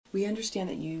We understand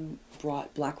that you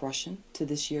brought Black Russian to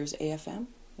this year's AFM.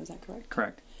 Is that correct?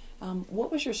 Correct.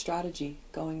 What was your strategy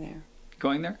going there?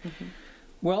 Going there? Mm-hmm.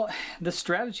 Well, the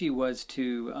strategy was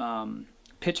to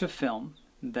pitch a film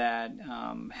that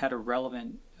had a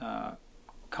relevant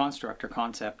construct or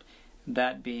concept,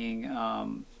 that being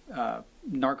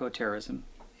narco-terrorism.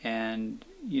 And,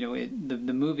 you know,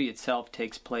 the movie itself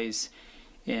takes place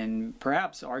in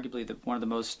perhaps arguably one of the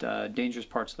most dangerous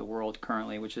parts of the world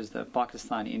currently, which is the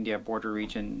Pakistan-India border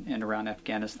region and around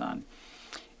Afghanistan.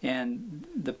 And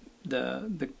the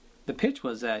pitch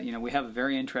was that, you know, we have a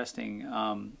very interesting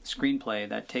screenplay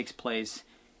that takes place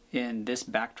in this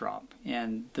backdrop,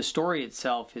 and the story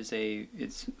itself is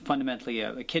it's fundamentally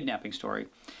a kidnapping story.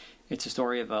 It's a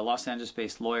story of a Los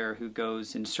Angeles-based lawyer who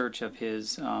goes in search of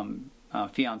his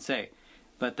fiancée,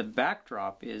 but the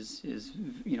backdrop is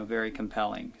you know, very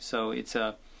compelling. So it's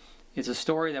a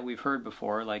story that we've heard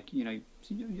before, like, you know,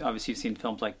 obviously you've seen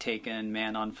films like Taken,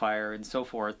 Man on Fire, and so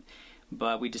forth.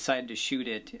 But we decided to shoot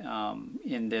it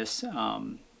in this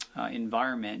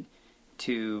environment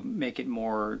to make it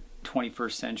more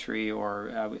 21st century,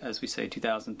 or as we say,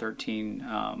 2013,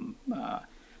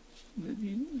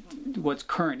 what's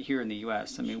current here in the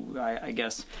U.S. I mean, I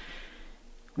guess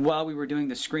while we were doing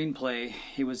the screenplay,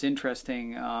 it was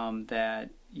interesting that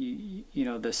you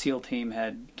know, the SEAL team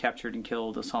had captured and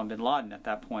killed Osama bin Laden at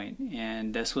that point,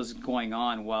 and this was going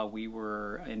on while we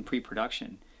were in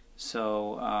pre-production.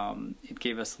 So it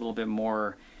gave us a little bit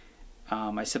more,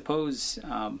 I suppose,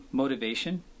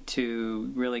 motivation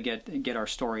to really get our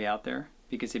story out there,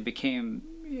 because it became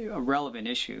a relevant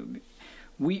issue.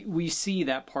 We see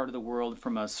that part of the world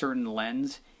from a certain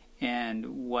lens,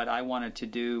 and what I wanted to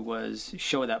do was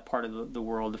show that part of the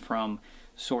world from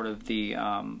sort of the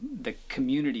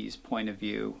community's point of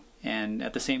view, and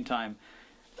at the same time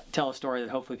tell a story that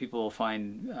hopefully people will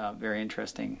find very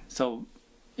interesting. So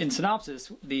in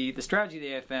synopsis, the strategy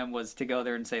of the AFM was to go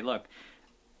there and say, look,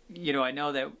 you know, I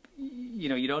know that, you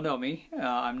know, you don't know me.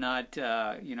 I'm not,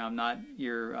 you know, I'm not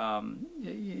your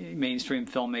mainstream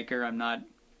filmmaker. I'm not,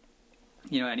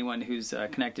 you know, anyone who's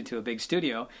connected to a big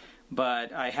studio.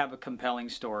 But I have a compelling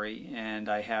story, and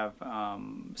I have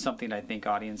something I think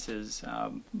audiences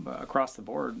across the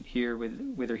board here,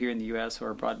 whether here in the U.S. or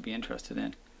abroad, would be interested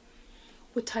in.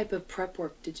 What type of prep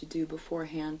work did you do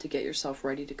beforehand to get yourself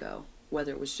ready to go?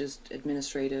 Whether it was just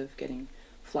administrative, getting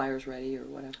flyers ready, or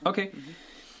whatever. Okay.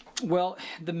 Mm-hmm. Well,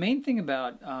 the main thing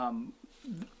about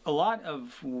a lot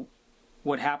of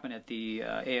what happened at the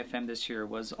AFM this year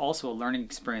was also a learning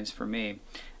experience for me.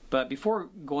 But before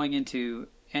going into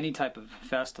any type of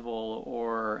festival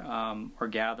or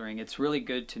gathering, it's really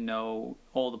good to know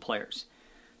all the players.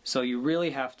 So you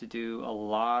really have to do a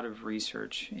lot of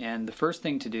research. And the first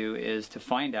thing to do is to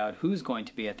find out who's going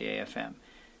to be at the AFM.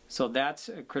 So that's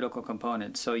a critical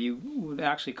component. So you would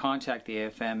actually contact the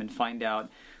AFM and find out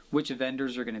which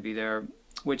vendors are going to be there,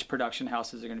 which production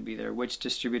houses are going to be there, which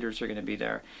distributors are going to be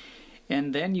there.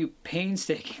 And then you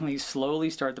painstakingly, slowly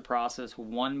start the process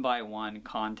one by one,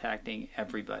 contacting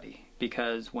everybody.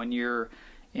 Because when you're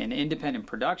in independent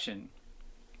production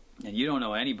and you don't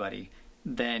know anybody,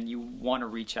 then you want to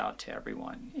reach out to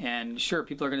everyone. And sure,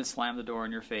 people are going to slam the door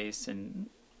in your face,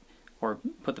 or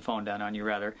put the phone down on you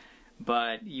rather,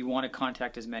 but you want to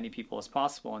contact as many people as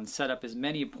possible and set up as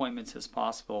many appointments as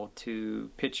possible to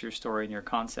pitch your story and your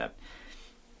concept.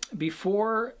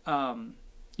 Before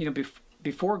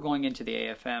before going into the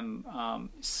AFM,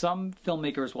 some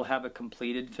filmmakers will have a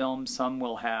completed film, some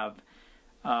will have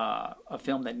a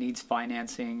film that needs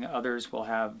financing, others will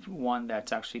have one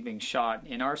that's actually being shot.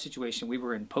 In our situation, we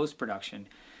were in post-production,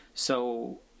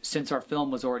 so since our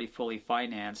film was already fully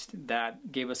financed,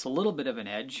 that gave us a little bit of an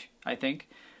edge, I think.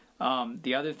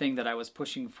 The other thing that I was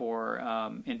pushing for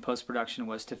in post-production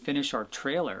was to finish our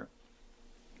trailer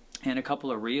and a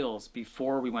couple of reels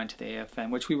before we went to the AFM,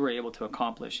 which we were able to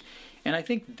accomplish. And I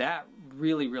think that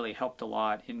really, really helped a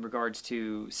lot in regards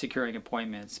to securing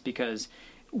appointments, because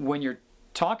when you're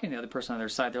talking to the other person on their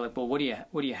side, they're like, well, what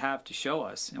do you have to show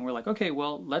us? And we're like, okay,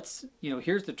 well, let's, you know,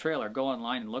 here's the trailer, go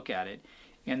online and look at it.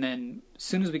 And then as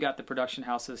soon as we got the production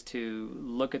houses to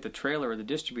look at the trailer, or the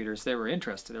distributors, they were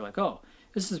interested. They're like, oh,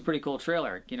 this is a pretty cool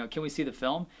trailer. You know, can we see the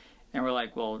film? And we're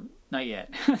like, well, not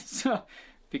yet. So,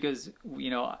 because,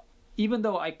 you know, even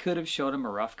though I could have showed them a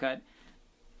rough cut,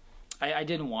 I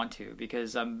didn't want to,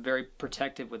 because I'm very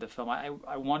protective with the film.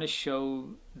 I want to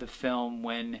show the film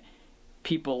when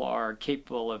people are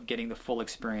capable of getting the full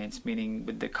experience, meaning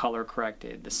with the color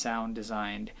corrected, the sound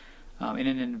designed, in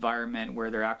an environment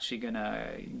where they're actually going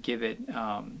to give it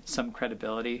some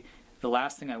credibility. The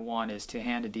last thing I want is to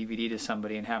hand a DVD to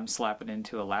somebody and have them slap it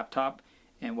into a laptop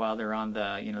and while they're on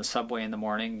the subway in the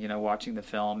morning, watching the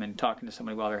film and talking to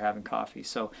somebody while they're having coffee.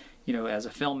 So, as a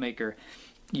filmmaker,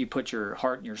 you put your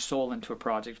heart and your soul into a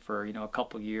project for a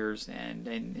couple years, and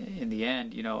in the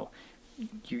end,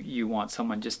 you want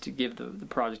someone just to give the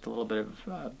project a little bit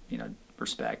of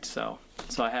respect. So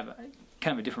I have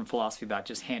kind of a different philosophy about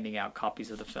just handing out copies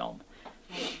of the film.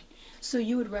 So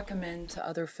you would recommend to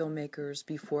other filmmakers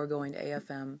before going to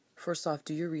AFM, first off,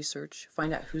 do your research,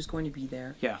 find out who's going to be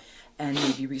there, Yeah. and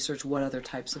maybe research what other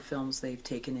types of films they've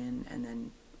taken in, and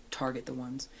then target the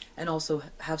ones, and also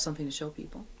have something to show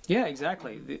people. Yeah,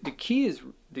 exactly. The key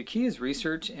is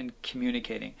research and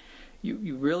communicating.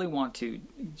 You really want to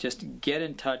just get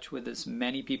in touch with as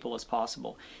many people as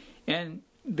possible. And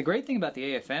the great thing about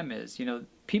the AFM is,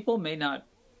 people may not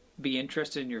be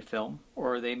interested in your film,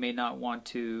 or they may not want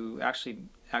to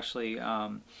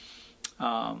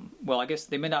well, I guess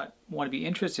they may not want to be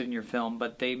interested in your film,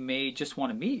 but they may just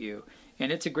want to meet you.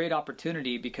 And it's a great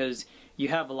opportunity because you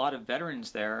have a lot of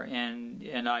veterans there, and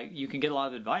you can get a lot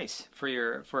of advice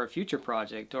for a future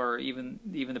project, or even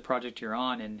the project you're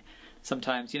on. And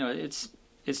sometimes it's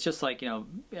just like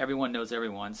everyone knows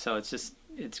everyone, so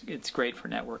it's great for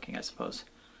networking, I suppose.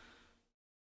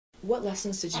 What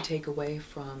lessons did you take away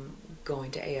from going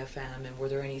to AFM, and were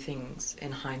there any things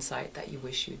in hindsight that you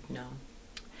wish you'd known?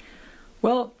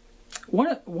 Well, one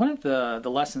of the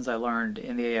lessons I learned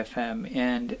in the AFM,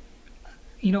 and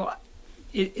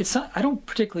it's not, I don't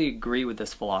particularly agree with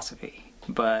this philosophy,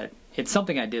 but it's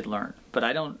something I did learn. But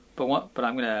I don't. But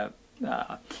I'm gonna.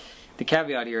 The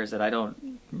caveat here is that I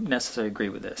don't necessarily agree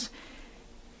with this.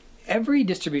 Every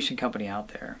distribution company out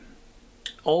there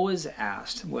always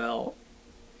asked, well,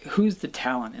 who's the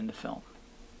talent in the film?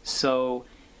 So,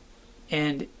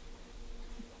 and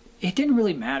it didn't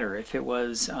really matter if it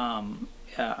was, a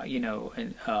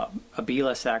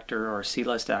B-list actor or a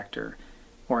C-list actor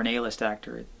or an A-list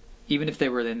actor. Even if they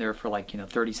were in there for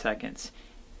 30 seconds,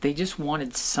 they just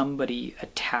wanted somebody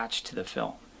attached to the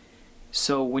film.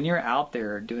 So when you're out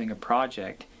there doing a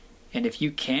project, and if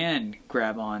you can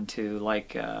grab on to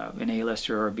an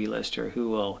A-lister or a B-lister who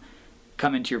will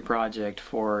come into your project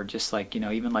for just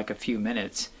even a few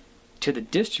minutes, to the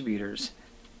distributors,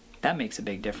 that makes a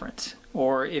big difference.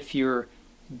 Or if you're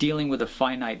dealing with a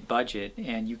finite budget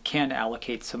and you can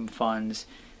allocate some funds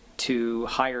to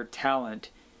hire talent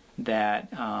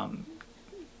that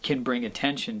can bring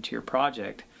attention to your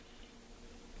project,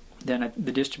 then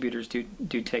the distributors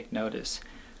do take notice.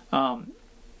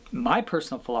 My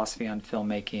personal philosophy on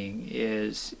filmmaking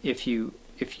is if you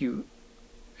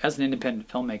as an independent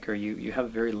filmmaker, you have a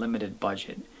very limited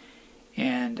budget,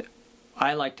 and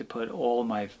I like to put all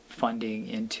my funding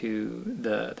into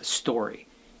the story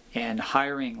and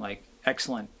hiring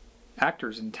excellent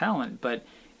actors and talent, but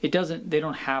they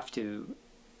don't have to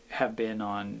have been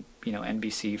on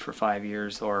NBC for 5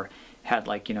 years or had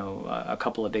a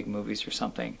couple of big movies or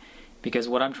something, because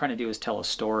what I'm trying to do is tell a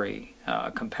story,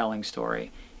 a compelling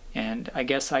story. And I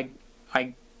guess I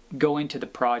go into the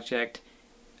project,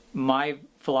 my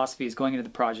philosophy is going into the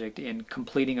project in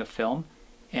completing a film,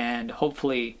 and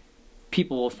hopefully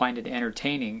people will find it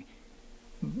entertaining.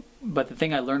 But the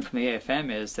thing I learned from the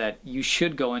AFM is that you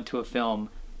should go into a film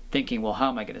thinking, well, how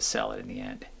am I going to sell it in the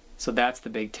end? So that's the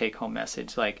big take-home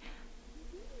message.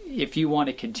 If you want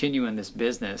to continue in this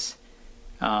business,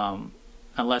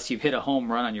 unless you've hit a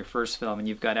home run on your first film and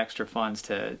you've got extra funds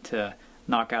to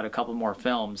knock out a couple more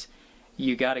films,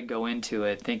 you got to go into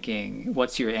it thinking,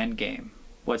 what's your end game?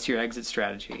 What's your exit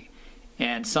strategy?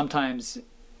 And sometimes,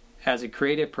 as a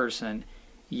creative person,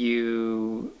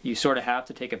 you sort of have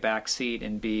to take a back seat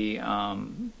and be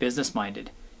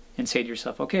business-minded and say to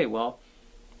yourself, okay, well,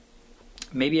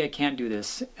 maybe I can't do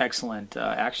this excellent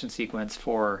action sequence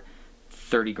for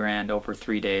 30 grand over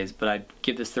 3 days, but I'd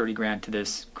give this 30 grand to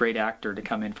this great actor to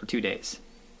come in for 2 days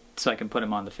so I can put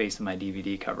him on the face of my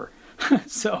DVD cover.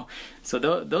 so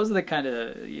those are the kind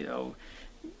of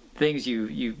things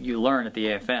you learn at the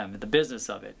AFM, the business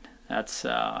of it. That's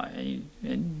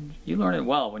and you learn it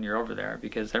well when you're over there,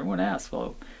 because everyone asks,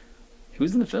 well,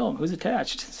 who's in the film, who's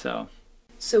attached? So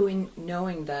in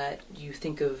knowing that you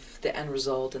think of the end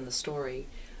result and the story,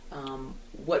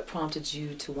 what prompted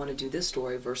you to want to do this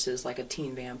story versus a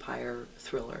teen vampire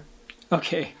thriller?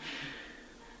 Okay,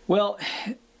 well,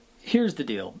 here's the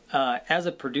deal. As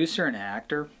a producer and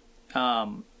actor,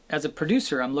 as a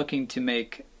producer, I'm looking to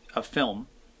make a film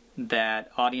that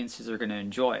audiences are going to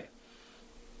enjoy.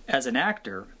 As an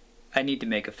actor, I need to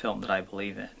make a film that I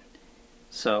believe in.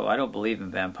 So I don't believe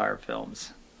in vampire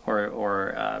films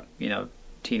or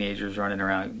teenagers running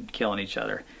around killing each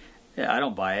other. I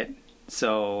don't buy it.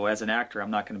 So as an actor,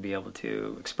 I'm not going to be able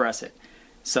to express it.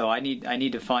 So I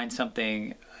need to find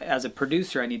something. As a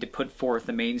producer, I need to put forth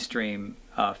a mainstream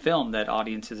film that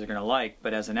audiences are going to like.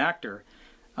 But as an actor,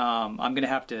 I'm going to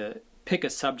have to pick a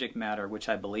subject matter which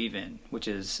I believe in, which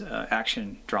is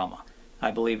action drama.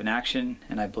 I believe in action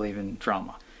and I believe in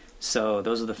drama. So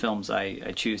those are the films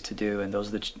I choose to do, and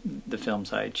those are the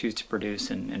films I choose to produce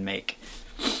and make.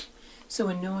 So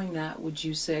in knowing that, would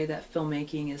you say that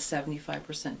filmmaking is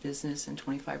 75% business and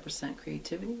 25%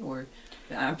 creativity? Or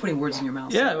I'm putting words in your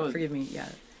mouth, yeah, so forgive me. Yeah.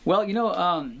 Well,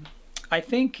 I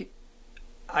think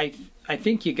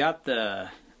you got the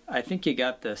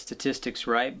statistics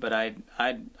right, but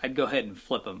I'd go ahead and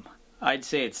flip them. I'd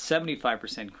say it's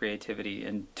 75% creativity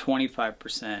and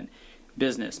 25%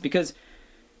 business, because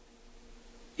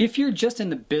if you're just in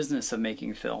the business of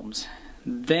making films,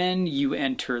 then you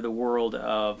enter the world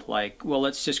of like, well,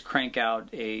 let's just crank out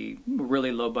a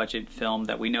really low budget film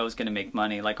that we know is going to make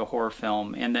money, like a horror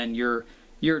film, and then you're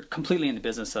completely in the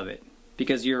business of it,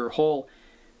 because your whole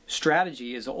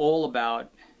strategy is all about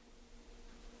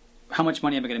how much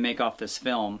money am I going to make off this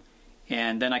film,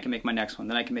 and then I can make my next one,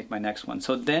 then I can make my next one.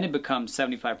 So then it becomes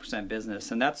 75%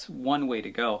 business, and that's one way to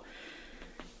go.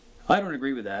 I don't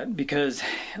agree with that, because,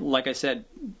 like I said,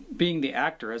 being the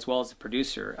actor as well as the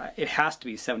producer, it has to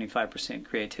be 75%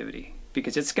 creativity,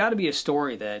 because it's got to be a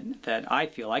story that I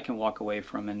feel I can walk away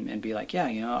from and be like, yeah,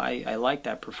 I like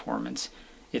that performance.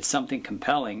 It's something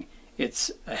compelling.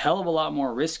 It's a hell of a lot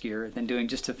more riskier than doing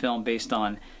just a film based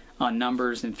on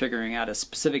numbers and figuring out a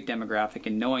specific demographic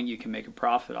and knowing you can make a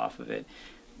profit off of it.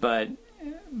 But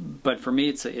for me,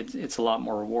 it's a lot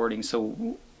more rewarding.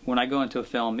 So when I go into a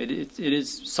film, it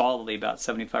is solidly about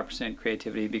 75%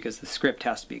 creativity, because the script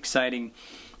has to be exciting,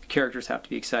 the characters have to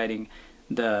be exciting,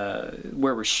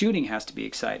 where we're shooting has to be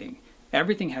exciting.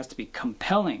 Everything has to be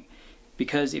compelling,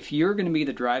 because if you're going to be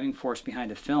the driving force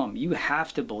behind a film, you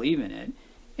have to believe in it,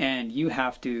 and you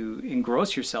have to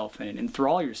engross yourself in it,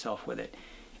 enthrall yourself with it.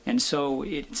 And so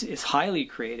it's highly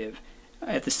creative.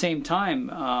 At the same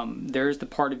time, there's the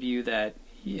part of you that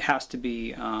has to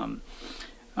be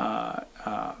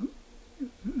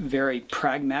very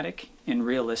pragmatic and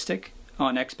realistic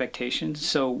on expectations.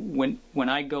 So when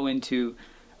I go into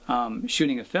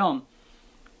shooting a film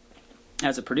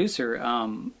as a producer,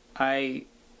 I'm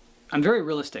very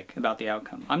realistic about the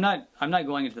outcome. I'm not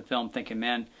going into the film thinking,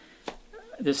 man,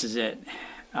 this is it.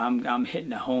 I'm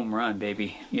hitting a home run,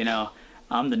 baby.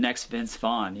 I'm the next Vince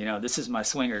Vaughn. This is my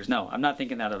swingers. No, I'm not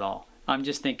thinking that at all. I'm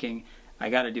just thinking I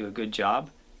got to do a good job.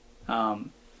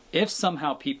 If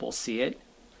somehow people see it,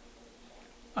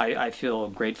 I feel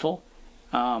grateful.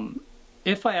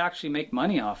 If I actually make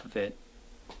money off of it,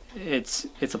 it's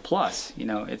a plus.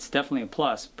 It's definitely a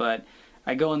plus. But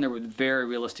I go in there with very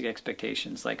realistic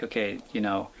expectations. Like, okay,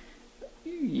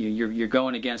 you're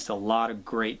going against a lot of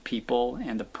great people,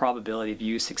 and the probability of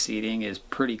you succeeding is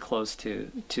pretty close to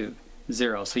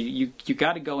zero. So you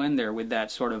got to go in there with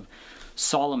that sort of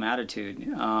solemn attitude.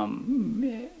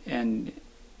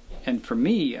 And for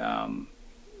me,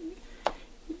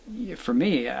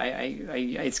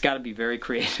 it's got to be very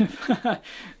creative.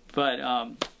 But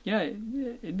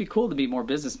it'd be cool to be more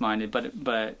business minded.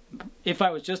 But if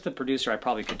I was just a producer, I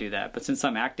probably could do that. But since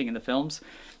I'm acting in the films,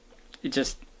 it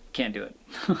just can't do it.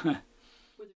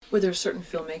 Were there certain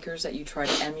filmmakers that you try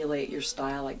to emulate your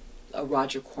style, like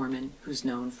Roger Corman, who's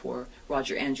known for,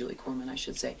 Roger and Julie Corman, I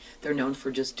should say, they're known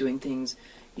for just doing things,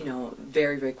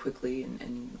 very, very quickly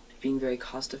and being very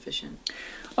cost efficient?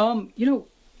 I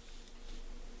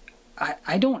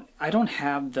don't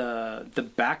have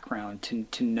the background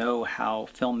to know how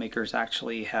filmmakers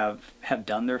actually have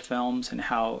done their films and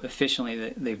how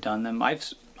efficiently they've done them.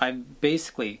 I've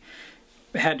basically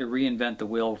had to reinvent the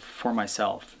wheel for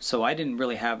myself, so I didn't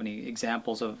really have any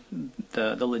examples of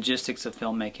the logistics of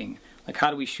filmmaking. Like,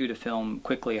 how do we shoot a film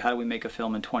quickly? How do we make a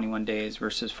film in 21 days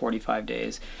versus 45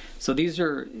 days? So these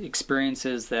are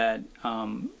experiences that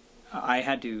I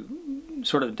had to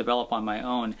sort of develop on my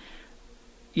own.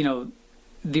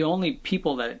 The only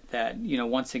people that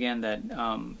once again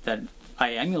that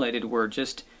I emulated were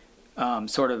just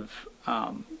sort of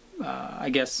I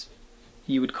guess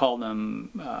you would call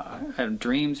them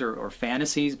dreams or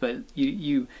fantasies, but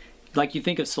you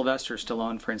think of Sylvester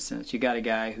Stallone, for instance. You got a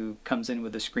guy who comes in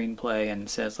with a screenplay and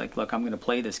says, like, look, I'm going to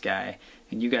play this guy,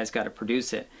 and you guys got to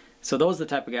produce it. So those are the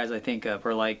type of guys I think of,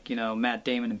 or like, Matt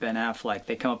Damon and Ben Affleck.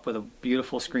 They come up with a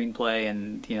beautiful screenplay,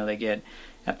 and they get,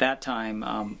 at that time,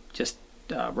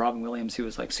 Robin Williams, who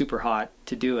was like super hot,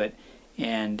 to do it,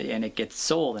 and it gets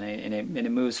sold, and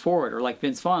it moves forward. Or like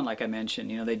Vince Vaughn, like I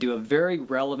mentioned, they do a very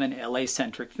relevant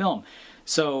LA-centric film.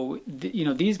 So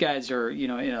these guys are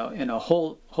in a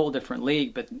whole different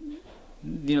league, but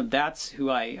that's who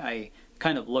I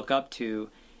kind of look up to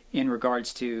in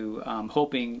regards to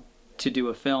hoping to do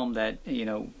a film that, you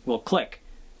know, will click,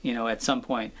 you know, at some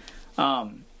point.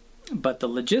 But the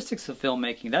logistics of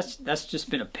filmmaking, that's just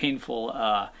been a painful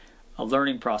a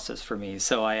learning process for me.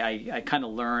 So I kind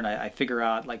of learn, I figure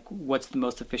out like what's the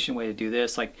most efficient way to do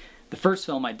this. Like the first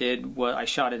film I did, I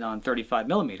shot it on 35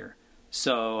 millimeter.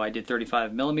 So I did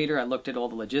 35 millimeter. I looked at all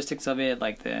the logistics of it,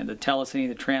 like the telecine,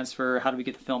 the transfer, how do we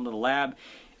get the film to the lab.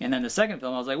 And then the second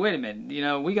film, I was like, wait a minute, you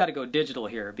know, we got to go digital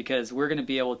here because we're going to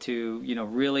be able to, you know,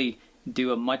 really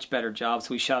do a much better job. So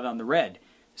we shot it on the red.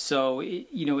 So,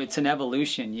 you know, it's an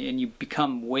evolution, and you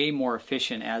become way more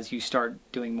efficient as you start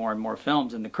doing more and more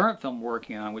films. And the current film we're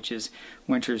working on, which is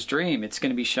Winter's Dream, it's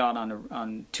going to be shot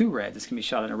on two reds. It's going to be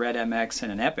shot on a Red MX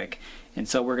and an Epic. And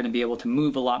so we're going to be able to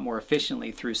move a lot more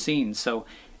efficiently through scenes. So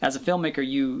as a filmmaker,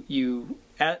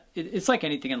 it's like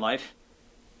anything in life.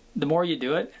 The more you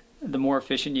do it, the more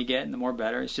efficient you get and the more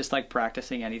better. It's just like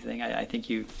practicing anything. I think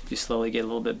you slowly get a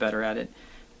little bit better at it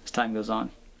as time goes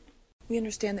on. We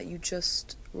understand that you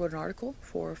just wrote an article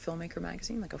for Filmmaker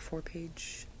magazine, like a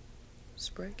 4-page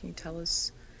spread. Can you tell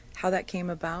us how that came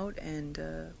about and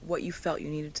what you felt you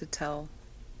needed to tell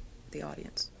the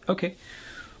audience? Okay.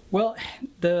 Well,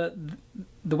 the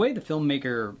way the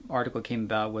Filmmaker article came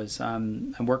about was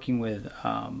I'm working with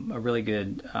a really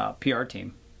good PR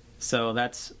team. So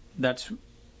that's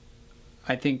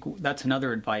I think that's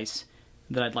another advice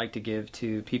that I'd like to give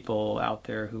to people out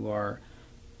there who are,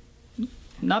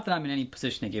 not that I'm in any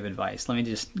position to give advice. Let me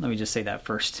just say that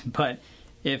first. But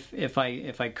if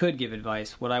I could give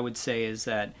advice, what I would say is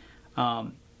that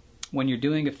when you're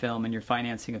doing a film and you're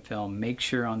financing a film, make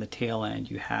sure on the tail end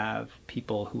you have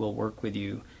people who will work with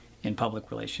you in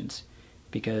public relations,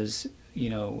 because you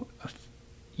know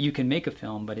you can make a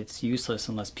film, but it's useless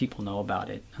unless people know about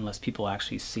it, unless people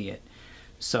actually see it.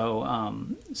 So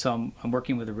I'm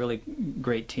working with a really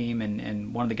great team,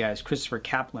 and one of the guys, Christopher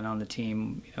Kaplan, on the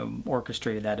team, you know,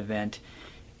 orchestrated that event,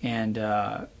 and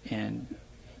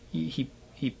he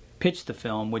pitched the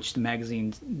film, which the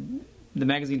magazine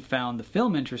found the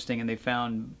film interesting, and they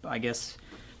found, I guess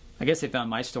they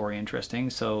found my story interesting,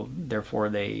 so therefore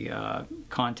they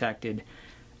contacted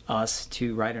us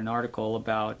to write an article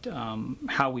about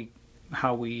how we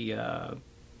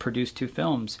produced two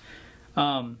films.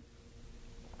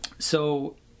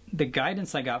 So the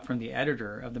guidance I got from the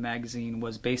editor of the magazine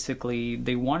was basically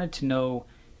they wanted to know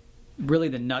really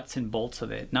the nuts and bolts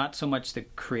of it, not so much the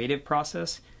creative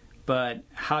process, but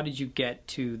how did you get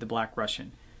to The Black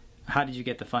Russian? How did you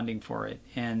get the funding for it?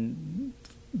 And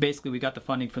basically we got the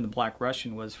funding from The Black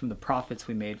Russian was from the profits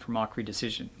we made from Aucry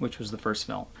Decision, which was the first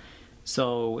film.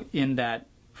 So in that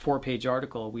 4-page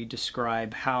article, we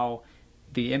describe how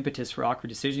the impetus for Aucry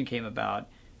Decision came about,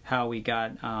 how we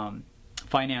got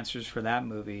financiers for that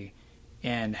movie,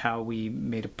 and how we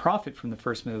made a profit from the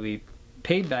first movie,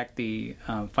 paid back the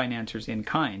financiers in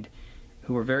kind,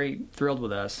 who were very thrilled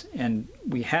with us, and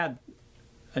we had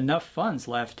enough funds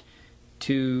left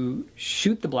to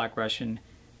shoot The Black Russian,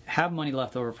 have money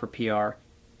left over for PR,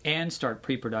 and start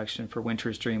pre-production for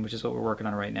Winter's Dream, which is what we're working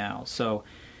on right now. So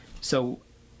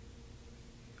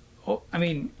I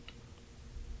mean,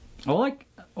 all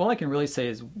I can really say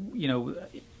is, you know,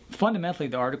 fundamentally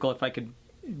the article, if I could,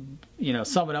 you know,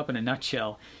 sum it up in a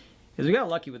nutshell, is we got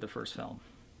lucky with the first film.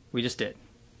 We just did.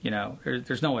 You know,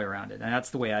 there's no way around it, and that's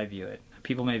the way I view it.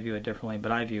 People may view it differently,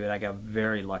 but I view it, I got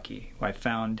very lucky. I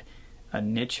found a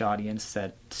niche audience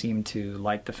that seemed to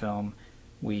like the film.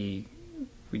 We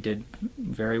did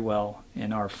very well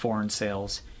in our foreign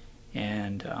sales,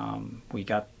 and we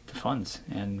got the funds,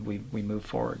 and we moved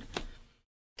forward.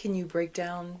 Can you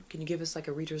give us like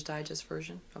a Reader's Digest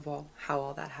version of how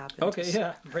all that happened? Okay,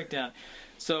 yeah, breakdown.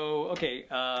 So, okay,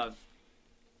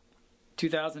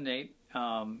 2008,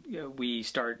 we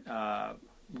start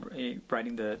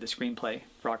writing the screenplay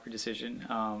for Aucry Decision.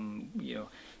 You know,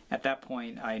 at that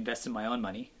point, I invested my own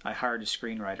money. I hired a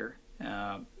screenwriter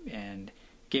and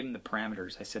gave him the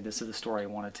parameters. I said, this is the story I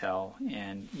want to tell,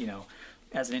 and you know,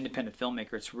 as an independent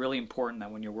filmmaker, it's really important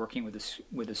that when you're working with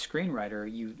a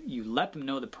screenwriter, you let them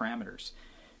know the parameters,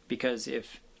 because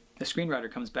if the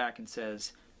screenwriter comes back and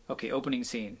says, okay, opening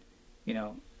scene, you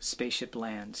know, spaceship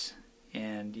lands,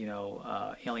 and you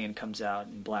know, alien comes out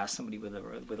and blasts somebody with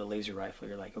a laser rifle,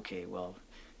 you're like, okay, well,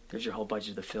 there's your whole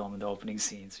budget of the film in the opening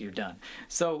scene, so you're done.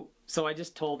 So I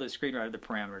just told the screenwriter the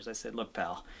parameters. I said, look,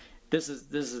 pal, this is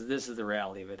the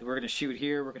reality of it. We're going to shoot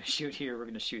here, we're going to shoot here, we're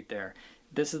going to shoot there.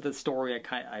 This is the story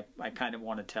I kind of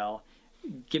want to tell.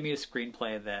 Give me a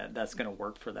screenplay that's going to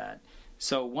work for that.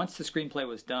 So once the screenplay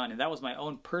was done, and that was my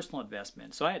own personal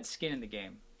investment, so I had skin in the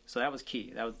game. So that was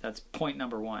key. That's point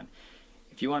number one.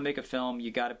 if you want to make a film,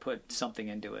 you got to put something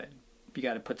into it. You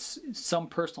got to put some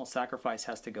personal sacrifice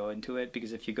has to go into it,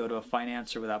 because if you go to a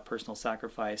financer without personal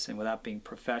sacrifice and without being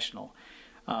professional,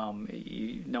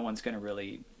 no one's going to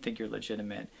really think you're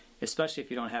legitimate, especially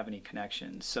if you don't have any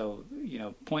connections. So,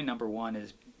 point number one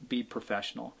is be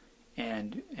professional,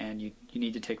 and you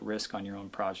need to take risk on your own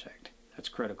project. That's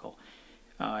critical.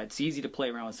 It's easy to play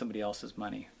around with somebody else's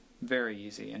money, very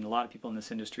easy, and a lot of people in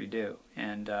this industry do,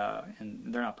 and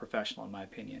they're not professional in my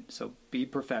opinion. So be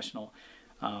professional,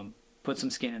 put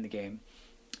some skin in the game,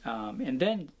 and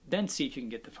then see if you can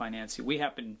get the financing. We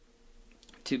happen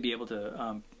to be able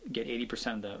to get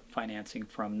 80% of the financing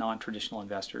from non-traditional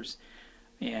investors,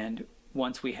 and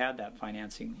once we had that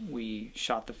financing, we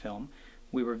shot the film.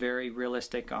 We were very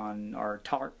realistic on our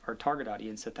target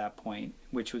audience at that point,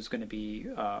 which was going to be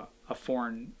a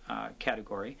foreign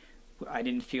category. I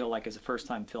didn't feel like as a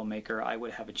first-time filmmaker I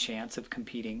would have a chance of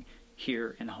competing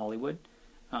here in Hollywood.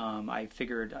 I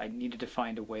figured I needed to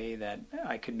find a way that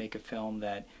I could make a film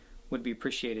that would be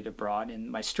appreciated abroad, and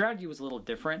my strategy was a little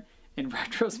different. In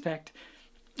retrospect,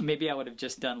 maybe I would have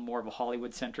just done more of a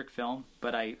Hollywood-centric film,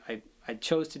 but I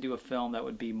chose to do a film that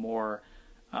would be more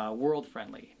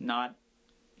world-friendly, not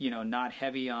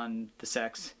heavy on the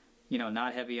sex,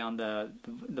 not heavy on the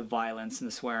violence and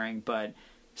the swearing, but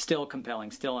still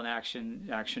compelling, still an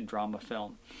action drama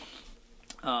film.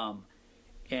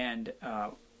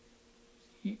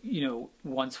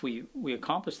 Once we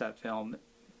accomplished that film,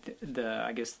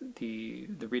 I guess the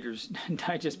Reader's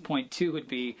Digest point 2 would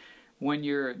be, when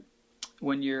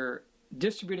you're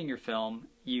distributing your film,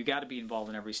 you got to be involved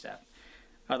in every step.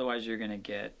 Otherwise, you're going to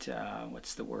get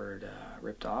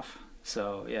ripped off.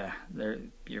 So yeah,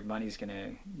 your money's going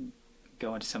to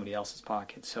go into somebody else's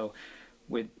pocket. So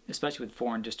especially with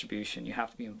foreign distribution, you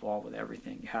have to be involved with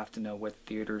everything. You have to know what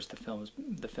theaters the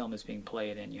film is being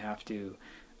played in. You have to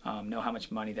know how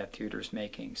much money that theater is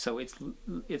making. So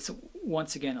it's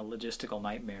once again a logistical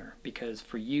nightmare, because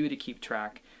for you to keep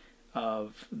track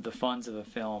of the funds of a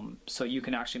film so you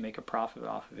can actually make a profit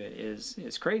off of it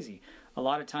is crazy. A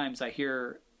lot of times I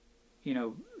hear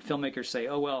filmmakers say,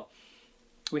 oh well,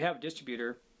 we have a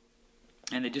distributor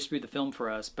and they distribute the film for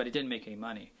us, but it didn't make any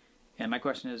money. And my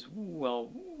question is, well,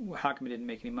 how come it didn't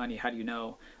make any money? How do you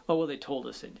know? Oh well, they told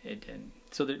us it didn't.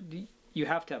 So you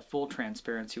have to have full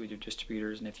transparency with your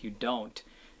distributors, and if you don't,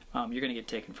 you're going to get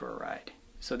taken for a ride.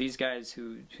 So these guys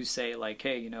who say like,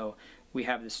 hey, we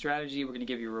have this strategy, we're going to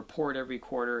give you a report every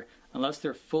quarter, unless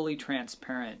they're fully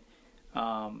transparent,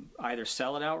 either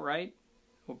sell it outright,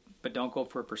 but don't go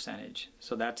for a percentage.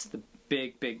 So that's the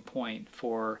big point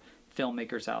for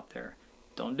filmmakers out there.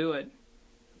 Don't do it.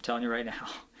 I'm telling you right now,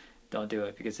 don't do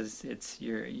it, because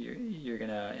you're going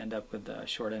to end up with the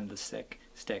short end of the stick.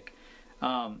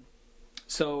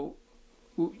 So,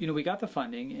 we got the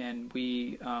funding, and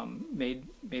we made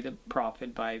a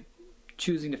profit by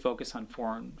choosing to focus on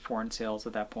foreign sales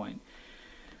at that point.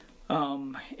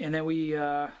 And then we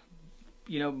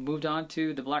moved on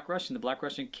to The Black Russian. The Black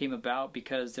Russian came about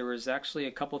because there was actually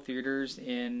a couple theaters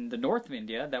in the north of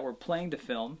India that were playing the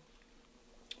film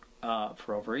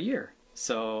for over a year.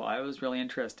 So I was really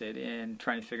interested in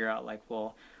trying to figure out, like,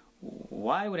 well,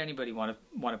 why would anybody want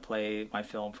to play my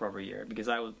film for over a year? Because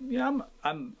I was,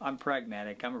 I'm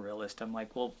pragmatic. I'm a realist. I'm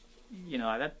like, well,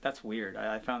 that's weird.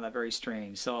 I found that very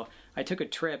strange. So I took a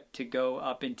trip to go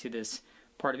up into this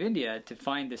part of India to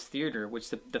find this theater, which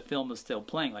the film was still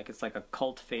playing. Like, it's like a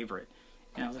cult favorite.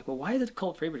 And I was like, well, why is it a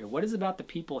cult favorite here? What is it about the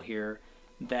people here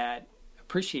that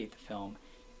appreciate the film?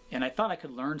 And I thought I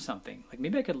could learn something. Like,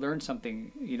 maybe I could learn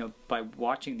something, by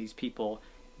watching these people,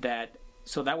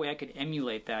 so that way I could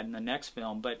emulate that in the next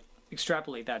film, but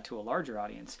extrapolate that to a larger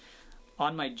audience.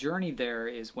 On my journey there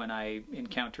is when I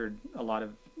encountered a lot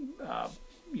of,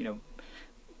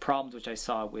 problems which I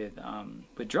saw with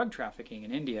drug trafficking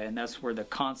in India, and that's where the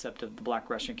concept of The Black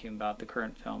Russian came about, the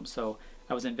current film. So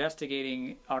I was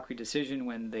investigating Aakhri Decision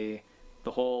when the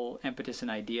whole impetus and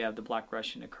idea of The Black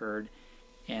Russian occurred,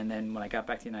 and then when I got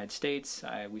back to the United States,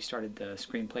 we started the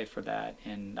screenplay for that,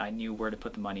 and I knew where to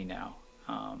put the money now,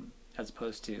 as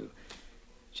opposed to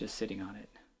just sitting on it.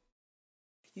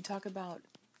 You talk about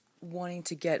wanting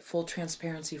to get full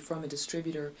transparency from a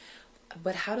distributor,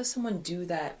 but how does someone do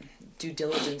that due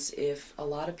diligence if a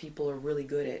lot of people are really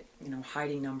good at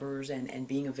hiding numbers and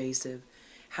being evasive?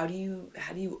 How do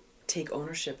you take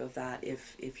ownership of that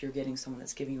if you're getting someone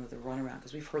that's giving you the runaround?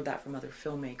 Because we've heard that from other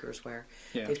filmmakers where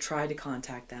they've tried to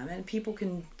contact them, and people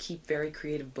can keep very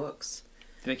creative books.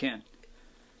 They can.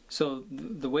 So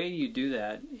the way you do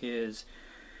that is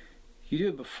you do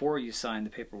it before you sign the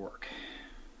paperwork.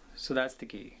 So that's the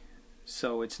key.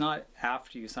 So it's not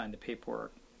after you sign the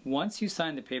paperwork. once you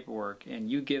sign the paperwork and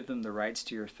you give them the rights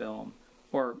to your film,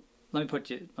 or let me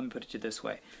put it this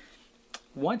way: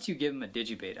 once you give them a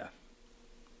digibeta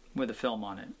with a film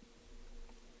on it,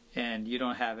 and you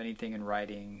don't have anything in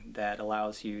writing that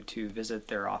allows you to visit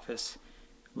their office,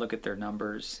 look at their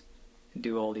numbers,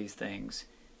 do all these things,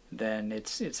 then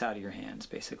it's out of your hands,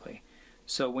 basically.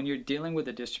 So when you're dealing with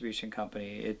a distribution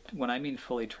company, when I mean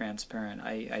fully transparent,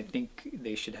 I think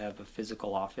they should have a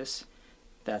physical office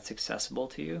that's accessible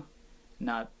to you,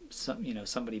 not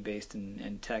somebody based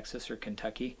in Texas or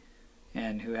Kentucky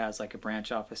and who has like a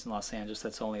branch office in Los Angeles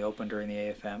that's only open during the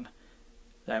AFM.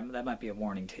 That might be a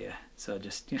warning to you. So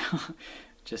just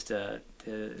for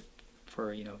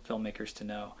filmmakers to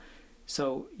know.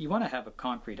 So you want to have a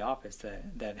concrete office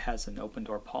that has an open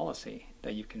door policy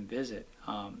that you can visit.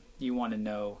 You want to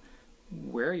know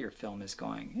where your film is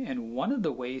going, and one of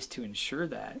the ways to ensure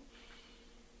that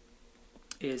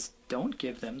is don't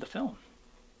give them the film.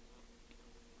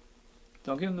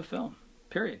 Don't give them the film.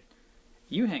 Period.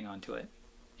 You hang on to it,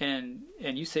 and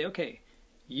you say, okay,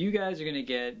 you guys are going to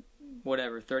get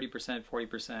whatever 30%,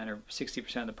 40%, or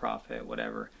 60% of the profit,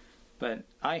 whatever. But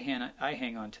I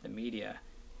hang on to the media.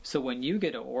 So when you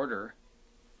get an order,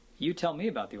 you tell me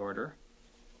about the order,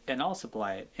 and I'll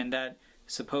supply it. And that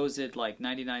supposed like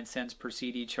 99 cents per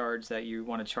CD charge that you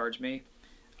want to charge me,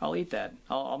 I'll eat that.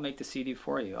 I'll make the CD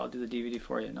for you. I'll do the DVD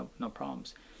for you. No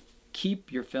problems.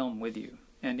 Keep your film with you.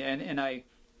 And I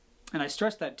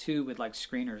stress that too with like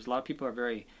screeners. A lot of people are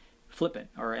very flippant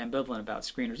or ambivalent about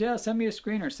screeners. Yeah, send me a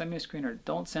screener. Send me a screener.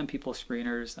 Don't send people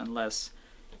screeners unless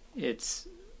it's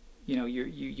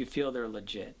you feel they're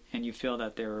legit and you feel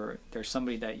that they're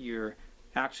somebody that you're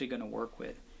actually going to work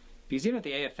with. Because even at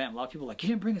the AFM, a lot of people are like, you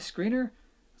didn't bring a screener?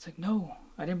 It's like, no,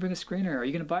 I didn't bring a screener. Are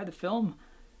you going to buy the film?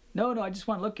 No, I just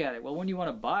want to look at it. Well, when you want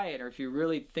to buy it, or if you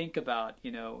really think about,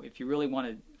 if you really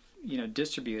want to,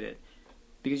 distribute it,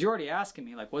 because you're already asking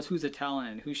me, like, who's the talent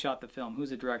and who shot the film?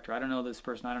 Who's the director? I don't know this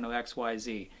person. I don't know X, Y,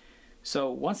 Z.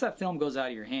 So once that film goes out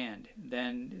of your hand,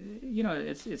 then,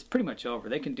 it's pretty much over.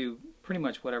 They can do pretty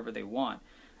much whatever they want,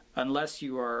 unless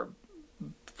you are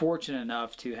fortunate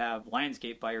enough to have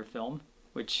Lionsgate buy your film,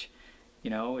 which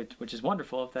is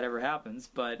wonderful if that ever happens.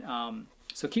 But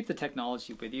so keep the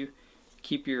technology with you,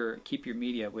 keep your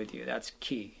media with you. That's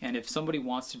key. And if somebody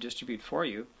wants to distribute for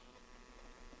you,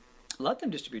 let them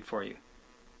distribute for you,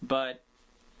 but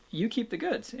you keep the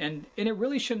goods. And it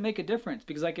really shouldn't make a difference,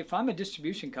 because like if I'm a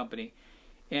distribution company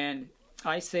and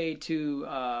I say to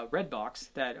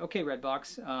Redbox that, okay,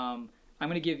 Redbox, I'm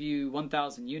going to give you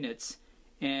 1,000 units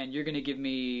and you're going to give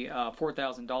me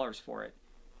 $4,000 for it.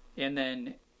 And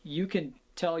then you can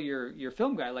tell your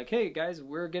film guy, like, hey guys,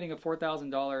 we're getting a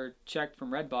 $4,000 check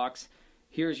from Redbox.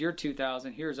 Here's your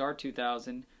 2,000. Here's our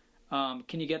 2,000.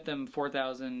 Can you get them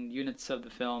 4,000 units of the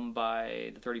film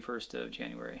by the 31st of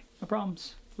January? No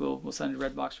problems. We'll send it to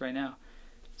Redbox right now.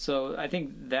 So I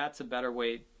think that's a better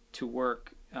way to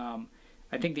work.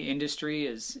 I think the industry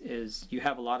is you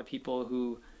have a lot of people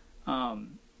who,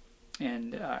 once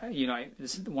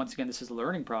again, this is a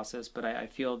learning process, but I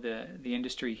feel the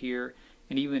industry here,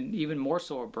 and even more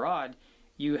so abroad,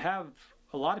 you have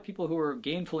a lot of people who are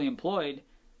gainfully employed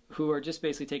who are just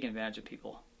basically taking advantage of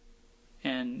people.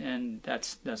 And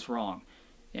that's wrong.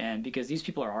 And because these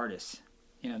people are artists,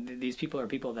 these people are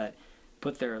people that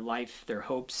put their life, their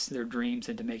hopes, their dreams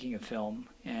into making a film,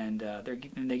 and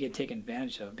they get taken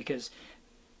advantage of, because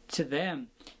to them,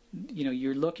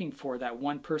 you're looking for that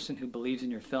one person who believes in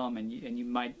your film, and you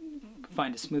might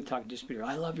find a smooth talking distributor.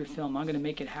 I love your film. I'm going to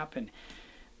make it happen.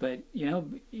 But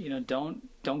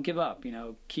don't give up.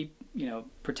 Keep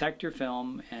protect your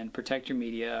film and protect your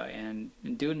media, and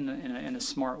do it in a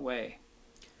smart way.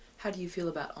 How do you feel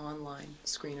about online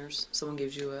screeners? Someone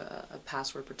gives you a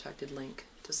password protected link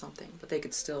to something, but they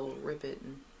could still rip it.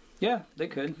 And yeah, they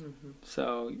could. Mm-hmm.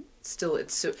 So still,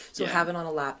 yeah. Have it on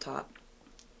a laptop.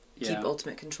 Yeah. Keep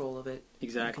ultimate control of it.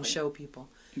 Exactly. You can show people.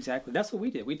 Exactly. That's what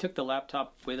we did. We took the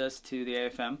laptop with us to the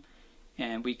AFM,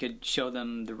 and we could show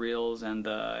them the reels and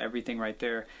everything right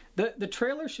there. The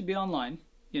trailer should be online.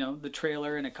 The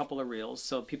trailer and a couple of reels,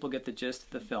 so people get the gist of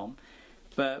the film.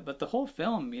 But the whole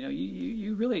film,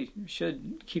 you really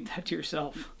should keep that to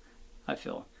yourself, I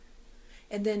feel.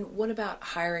 And then what about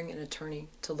hiring an attorney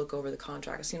to look over the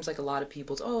contract? It seems like a lot of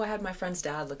people's, I had my friend's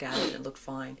dad look at it and it looked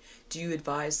fine. Do you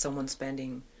advise someone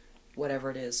spending whatever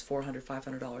it is, $400,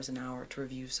 $500 an hour to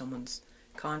review someone's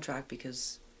contract?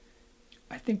 Because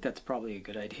I think that's probably a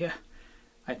good idea.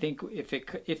 I think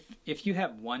if you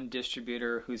have one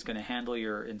distributor who's going to handle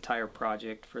your entire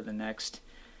project for the next,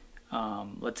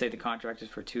 let's say the contract is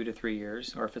for 2 to 3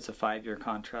 years, or if it's a 5-year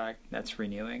contract that's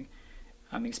renewing,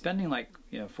 I mean, spending like,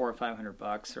 you know, $400 or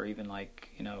 $500, or even like,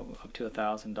 you know, up to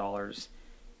 $1,000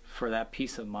 for that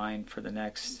peace of mind for the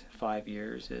next 5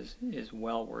 years is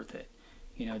well worth it.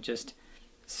 You know, just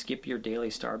skip your daily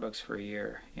Starbucks for a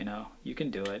year. You know, you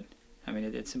can do it. I mean,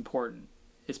 it's important.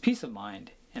 It's peace of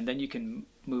mind, and then you can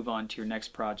move on to your next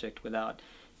project without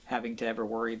having to ever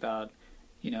worry about,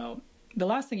 you know, the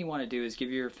last thing you want to do is give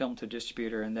your film to a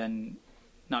distributor and then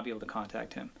not be able to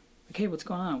contact him. Like, hey, what's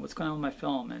going on? What's going on with my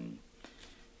film? And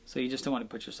so you just don't want to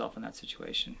put yourself in that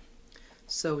situation.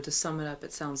 So to sum it up,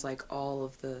 it sounds like all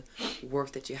of the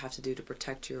work that you have to do to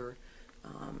protect your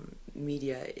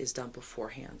media is done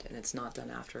beforehand, and it's not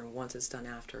done after. And once it's done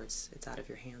after, it's out of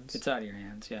your hands. It's out of your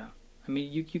hands, yeah. I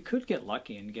mean, you could get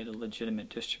lucky and get a legitimate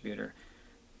distributor,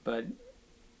 but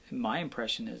my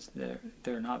impression is there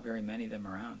are not very many of them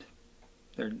around.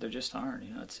 There just aren't.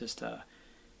 You know, it's just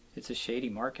it's a shady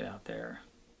market out there.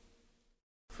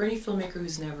 For any filmmaker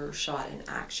who's never shot an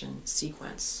action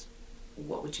sequence,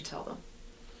 what would you tell them?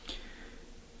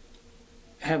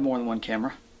 Have more than one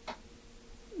camera.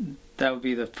 That would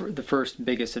be the first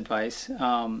biggest advice.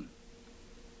 The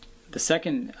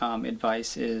second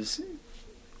advice is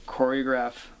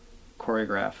choreograph,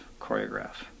 choreograph,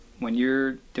 choreograph. When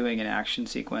you're doing an action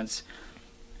sequence,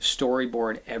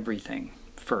 storyboard everything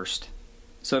first.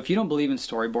 So if you don't believe in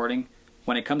storyboarding,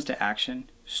 when it comes to action,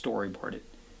 storyboard it,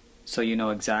 so you know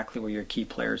exactly where your key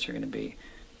players are going to be.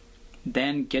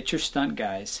 Then get your stunt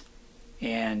guys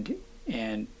and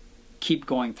keep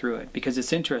going through it, because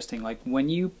it's interesting. Like when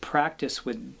you practice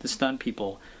with the stunt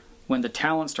people, when the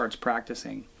talent starts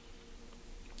practicing,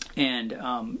 and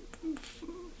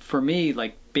for me,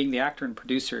 like being the actor and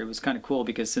producer, it was kind of cool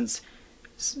because since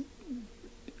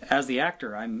as the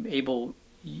actor,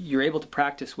 you're able to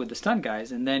practice with the stunt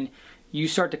guys, and then you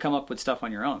start to come up with stuff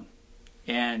on your own,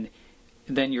 and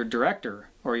then your director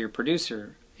or your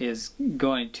producer is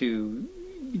going to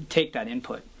take that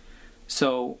input.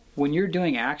 So when you're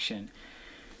doing action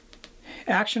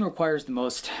requires the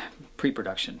most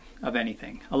pre-production of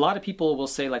anything. A lot of people will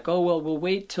say like, oh, well, we'll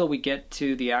wait till we get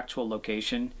to the actual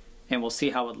location and we'll see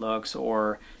how it looks,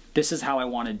 or this is how I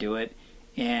want to do it,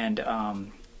 and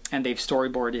they've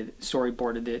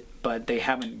storyboarded it, but they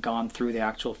haven't gone through the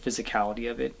actual physicality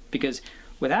of it. Because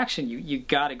with action, you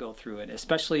got to go through it,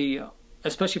 especially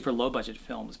for low budget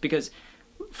films. Because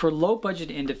for low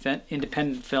budget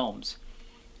independent films,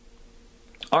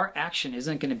 our action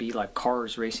isn't going to be like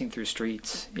cars racing through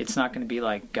streets. It's not going to be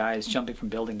like guys jumping from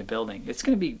building to building. It's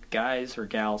going to be guys or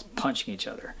gals punching each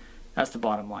other. That's the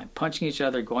bottom line. Punching each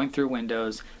other, going through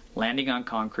windows, landing on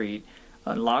concrete.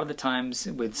 A lot of the times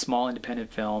with small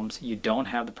independent films, you don't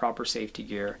have the proper safety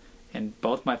gear. And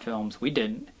both my films, we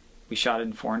didn't. We shot it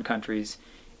in foreign countries,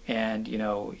 and you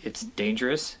know, it's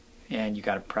dangerous, and you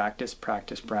got to practice,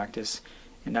 practice, practice,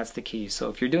 and that's the key. So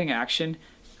if you're doing action,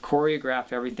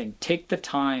 choreograph everything. Take the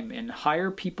time and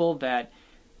hire people that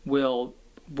will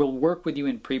work with you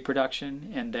in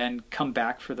pre-production, and then come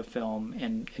back for the film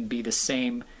and be the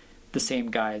same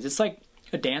guys. It's like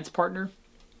a dance partner.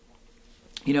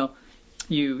 You know,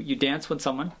 you dance with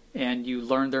someone and you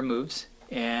learn their moves,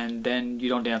 and then you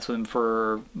don't dance with them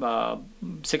for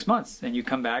 6 months, and you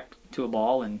come back to a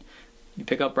ball and you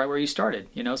pick up right where you started.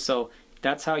 You know, so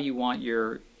that's how you want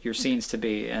your scenes to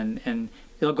be, and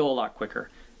it'll go a lot quicker.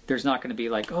 There's not going to be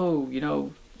like, oh, you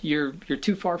know, you're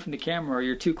too far from the camera, or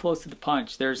you're too close to the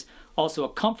punch. There's also a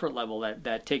comfort level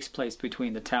that takes place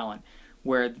between the talent,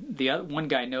 where the other, one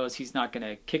guy knows he's not going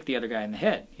to kick the other guy in the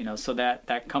head, you know, so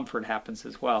that comfort happens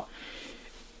as well.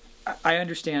 I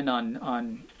understand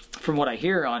on from what I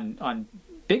hear on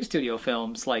big studio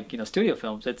films, like, you know, studio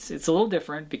films, it's a little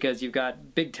different because you've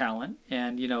got big talent,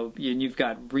 and you know, you've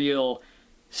got real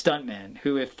stuntmen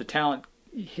who, if the talent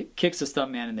kicks a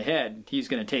stuntman in the head, he's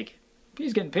going to take it.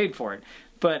 He's getting paid for it.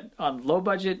 But on low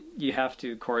budget, you have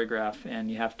to choreograph and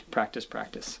you have to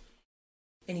practice.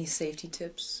 Any safety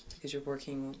tips? Because you're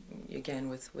working again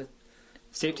with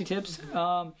safety tips.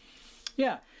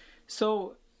 Yeah.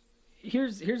 So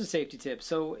here's a safety tip.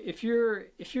 So if you're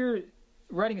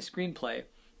writing a screenplay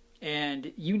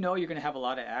and you know you're going to have a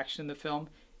lot of action in the film,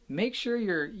 make sure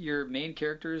your main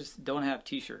characters don't have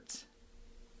t-shirts.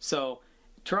 So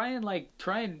talk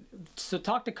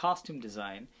to costume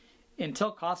design and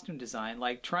tell costume design,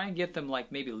 like, try and get them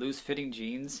like maybe loose fitting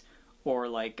jeans, or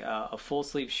like a full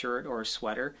sleeve shirt or a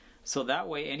sweater, so that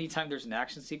way anytime there's an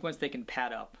action sequence, they can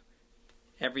pad up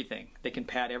everything. They can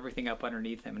pad everything up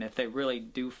underneath them, and if they really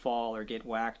do fall or get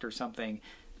whacked or something,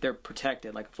 they're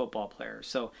protected like a football player.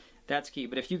 So that's key.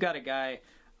 But if you got a guy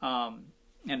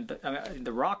and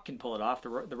the Rock can pull it off. The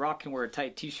Rock can wear a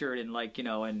tight T-shirt and like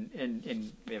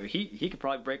and he could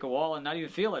probably break a wall and not even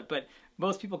feel it. But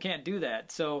most people can't do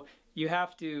that. So you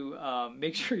have to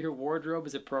make sure your wardrobe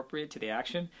is appropriate to the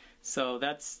action. So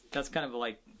that's kind of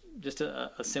like just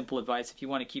a simple advice. If you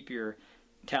want to keep your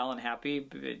talent happy,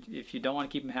 if you don't want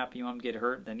to keep them happy, you want them to get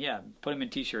hurt, then yeah, put them in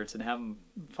T-shirts and have them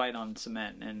fight on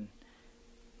cement, and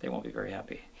they won't be very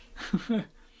happy.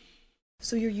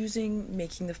 So you're using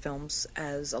making the films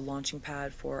as a launching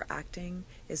pad for acting.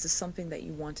 Is this something that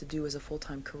you want to do as a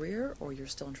full-time career, or you're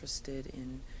still interested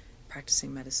in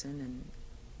practicing medicine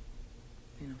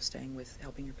and staying with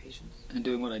helping your patients? And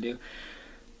doing what I do.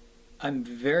 I'm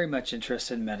very much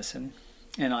interested in medicine,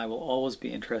 and I will always be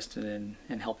interested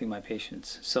in helping my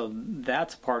patients. So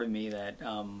that's part of me that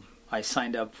I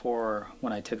signed up for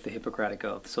when I took the Hippocratic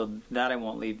Oath. So that I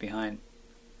won't leave behind.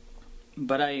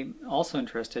 But I'm also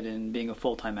interested in being a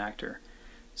full-time actor.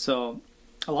 So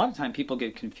a lot of time people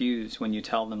get confused when you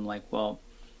tell them like, well,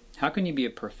 how can you be a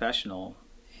professional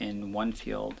in one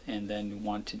field and then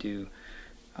want to do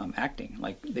acting?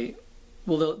 Like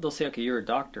they'll say, okay, you're a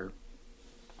doctor,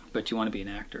 but you want to be an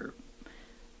actor.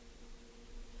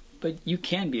 But you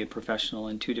can be a professional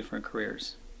in two different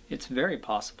careers. It's very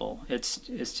possible. It's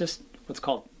just what's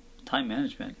called time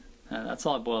management. That's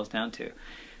all it boils down to.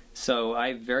 So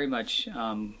I very much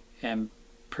am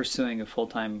pursuing a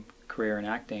full-time career in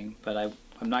acting, but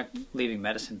I'm not leaving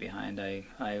medicine behind. I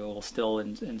will still,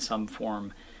 in some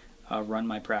form, run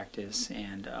my practice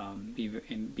and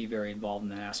be very involved in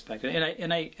that aspect.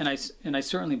 And I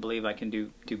certainly believe I can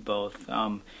do both.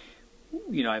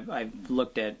 I've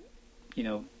looked at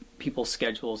people's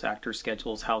schedules, actors'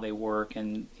 schedules, how they work,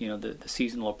 and the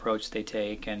seasonal approach they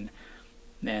take, and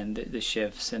the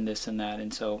shifts and this and that,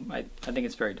 and so I think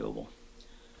it's very doable.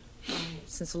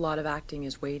 Since a lot of acting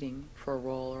is waiting for a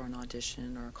role or an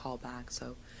audition or a callback,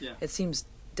 so yeah, it seems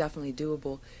definitely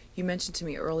doable. You mentioned to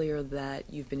me earlier that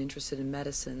you've been interested in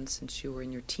medicine since you were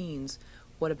in your teens.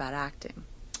 What about acting?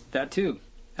 That too.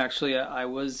 Actually, I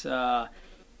was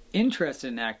interested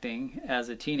in acting as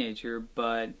a teenager,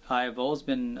 but I've always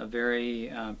been a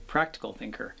very practical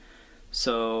thinker.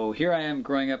 So here I am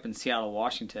growing up in Seattle,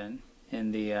 Washington,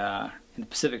 in the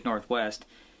Pacific Northwest,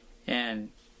 and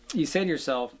you say to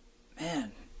yourself,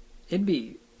 man, it'd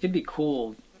be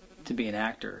cool to be an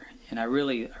actor. And I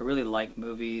really like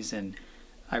movies, and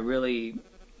I really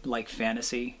like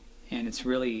fantasy, and it's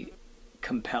really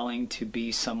compelling to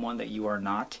be someone that you are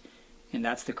not. And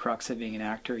that's the crux of being an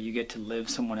actor. You get to live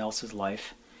someone else's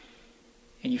life,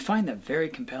 and you find that very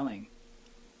compelling.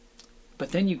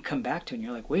 But then you come back to it and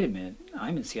you're like, wait a minute,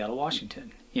 I'm in Seattle,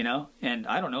 Washington, and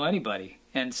I don't know anybody.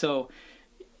 And so,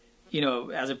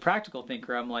 as a practical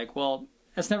thinker, I'm like, well,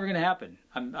 that's never going to happen.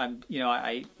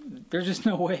 There's just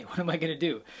no way. What am I going to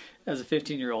do as a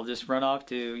 15-year-old? Just run off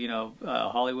to,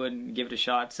 Hollywood and give it a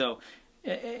shot. So,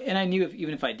 and I knew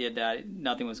even if I did that,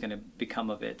 nothing was going to become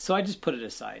of it. So I just put it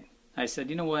aside. I said,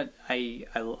 you know what? I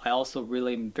also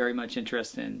really am very much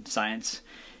interested in science,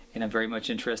 and I'm very much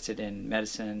interested in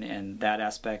medicine and that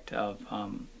aspect of,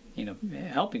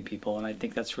 helping people. And I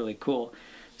think that's really cool.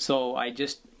 So I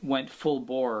just went full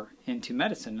bore into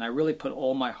medicine, and I really put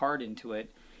all my heart into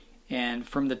it. And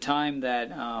from the time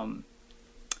that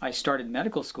I started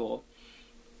medical school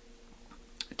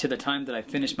to the time that I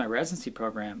finished my residency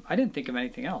program, I didn't think of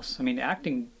anything else. I mean,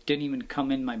 acting didn't even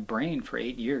come in my brain for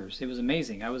 8 years. It was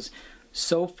amazing. I was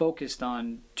so focused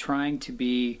on trying to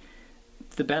be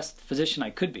the best physician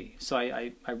I could be. So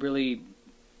I really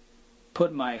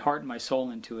put my heart and my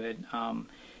soul into it,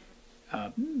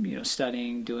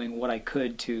 studying, doing what I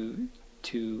could to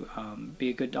be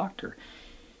a good doctor.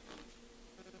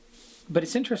 But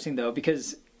it's interesting, though,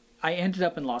 because I ended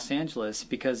up in Los Angeles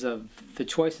because of the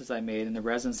choices I made in the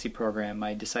residency program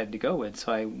I decided to go with.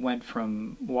 So I went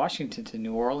from Washington to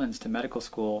New Orleans to medical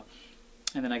school,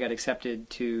 and then I got accepted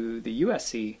to the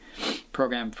USC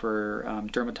program for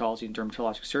dermatology and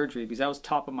dermatologic surgery, because that was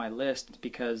top of my list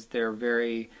because they're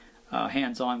very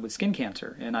hands-on with skin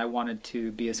cancer, and I wanted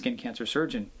to be a skin cancer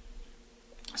surgeon.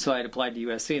 So I had applied to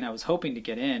USC, and I was hoping to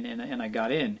get in, and I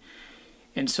got in.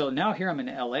 And so now here I'm in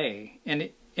LA, and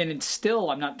it's still,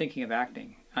 I'm not thinking of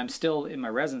acting. I'm still in my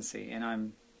residency, and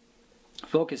I'm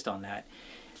focused on that.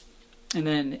 And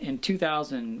then in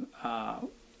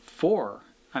 2004,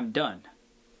 I'm done.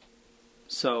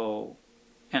 So,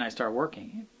 and I start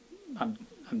working. I'm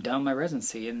done my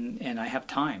residency, and I have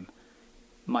time.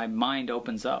 My mind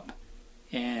opens up,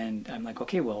 and I'm like,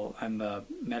 okay, well, I have a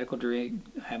medical degree.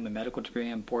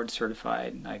 I'm board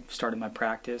certified. I started my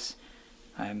practice.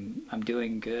 I'm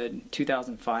doing good.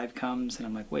 2005 comes, and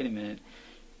I'm like, wait a minute.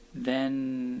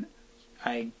 Then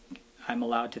I I'm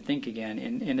allowed to think again.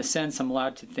 In a sense, I'm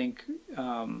allowed to think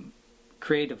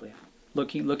creatively,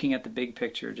 looking at the big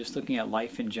picture, just looking at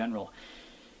life in general.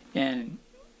 And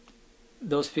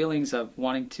those feelings of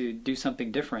wanting to do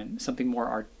something different,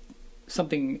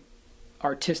 something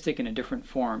artistic in a different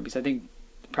form, because I think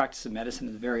the practice of medicine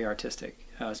is very artistic,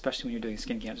 especially when you're doing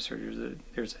skin cancer surgery.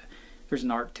 There's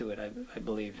an art to it, I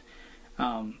believe,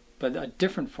 but a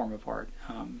different form of art,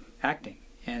 acting.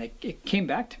 And it came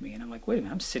back to me, and I'm like, wait a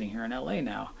minute, I'm sitting here in LA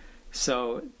now.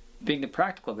 So being the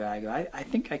practical guy, I go, I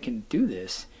think I can do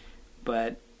this,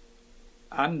 but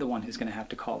I'm the one who's going to have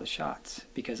to call the shots,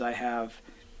 because I have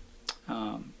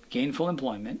gainful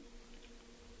employment.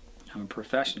 I'm a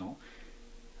professional,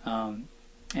 and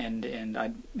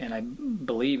I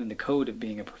believe in the code of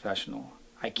being a professional.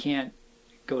 I can't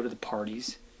go to the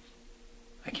parties.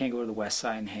 I can't go to the West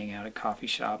Side and hang out at coffee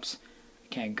shops. I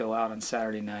can't go out on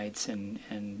Saturday nights and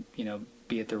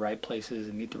be at the right places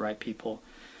and meet the right people.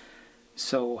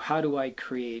 So how do I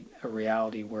create a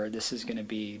reality where this is going to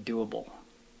be doable?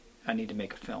 I need to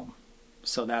make a film.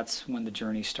 So that's when the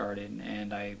journey started,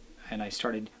 and I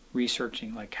started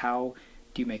researching, like, how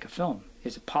do you make a film?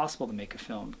 Is it possible to make a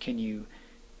film? Can you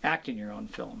act in your own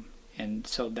film? And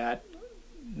so that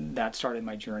started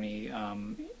my journey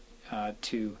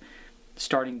to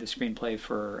starting the screenplay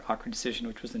for Awkward Decision,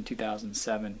 which was in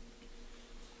 2007,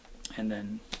 and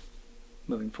then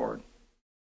moving forward.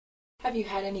 Have you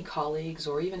had any colleagues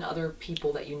or even other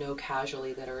people that you know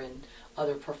casually that are in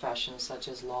other professions such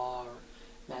as law or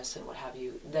medicine, what have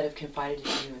you, that have confided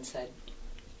in you and said,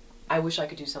 I wish I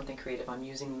could do something creative. I'm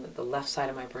using the left side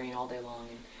of my brain all day long,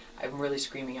 and I'm really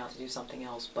screaming out to do something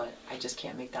else, but I just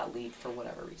can't make that leap for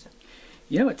whatever reason?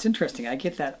 It's interesting. I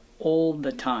get that all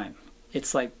the time.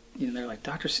 It's like, they're like,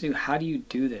 Dr. Sidhu, how do you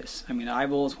do this? I mean,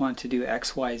 I've always wanted to do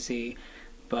X, Y, Z,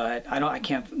 but I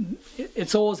can't.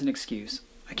 It's always an excuse.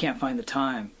 I can't find the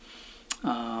time.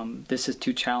 This is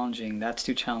too challenging. That's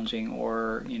too challenging.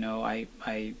 Or,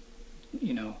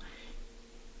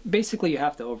 basically you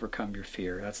have to overcome your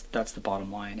fear. That's the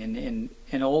bottom line.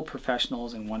 And all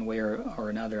professionals, in one way or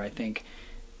another, I think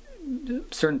a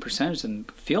certain percentage of them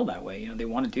feel that way. They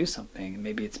want to do something.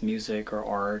 Maybe it's music or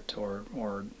art or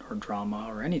drama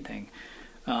or anything.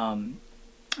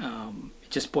 It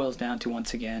just boils down to,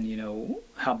 once again,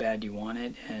 how bad you want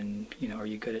it, and are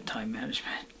you good at time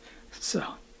management? So,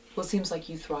 well, it seems like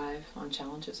you thrive on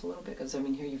challenges a little bit, because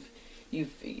here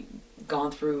you've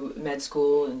gone through med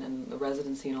school and the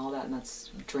residency and all that, and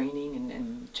that's draining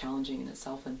and challenging in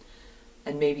itself,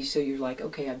 and maybe so you're like,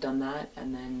 okay, I've done that,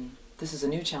 and then this is a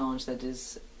new challenge that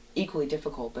is equally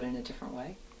difficult but in a different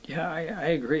way. Yeah, I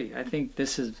agree. I think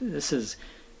this is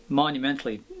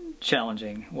monumentally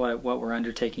challenging, what we're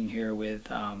undertaking here with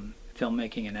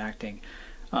filmmaking and acting.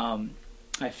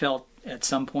 I felt at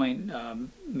some point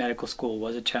medical school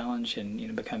was a challenge,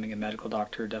 and becoming a medical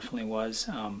doctor definitely was.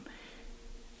 I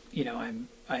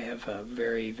have a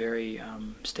very, very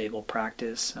stable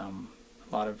practice. A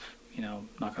lot of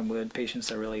knock on wood, patients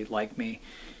that really like me,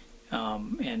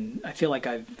 and I feel like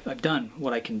I've done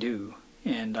what I can do,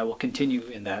 and I will continue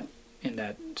in that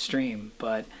stream.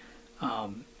 But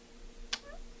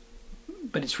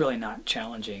it's really not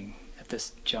challenging at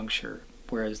this juncture,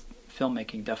 whereas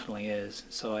filmmaking definitely is.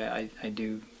 So I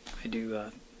do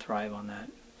thrive on that.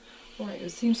 Right.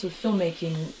 It seems with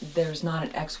filmmaking, there's not an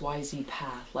XYZ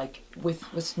path. Like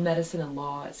with medicine and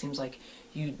law, it seems like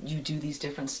you do these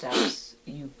different steps.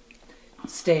 You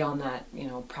stay on that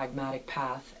pragmatic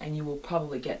path, and you will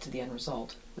probably get to the end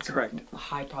result. It's correct. A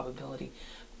high probability.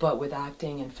 But with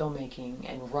acting and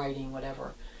filmmaking and writing,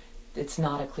 whatever, it's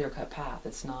not a clear-cut path.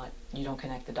 It's not, you don't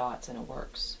connect the dots and it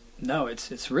works. No,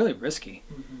 it's really risky.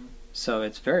 Mm-hmm. So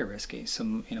it's very risky. So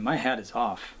my hat is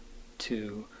off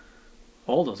to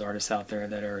all those artists out there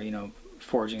that are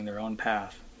forging their own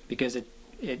path, because it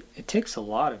takes a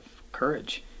lot of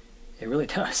courage. It really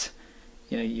does.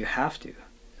 You have to,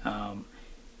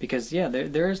 because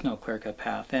there is no clear-cut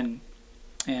path, and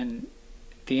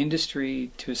the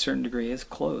industry to a certain degree is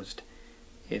closed.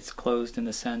 It's closed in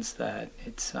the sense that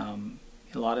it's a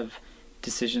lot of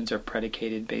decisions are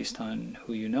predicated based on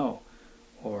who you know,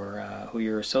 or who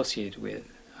you're associated with,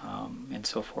 and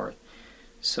so forth.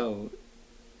 So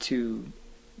to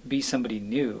be somebody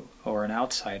new or an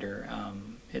outsider,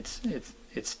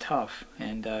 it's tough,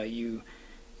 and you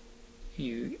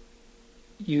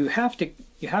have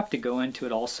to go into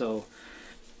it also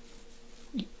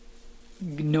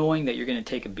knowing that you're going to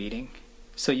take a beating.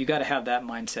 So you got to have that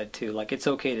mindset too. Like, it's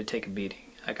okay to take a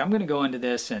beating. Like, I'm going to go into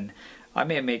this, and I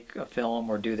may make a film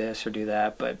or do this or do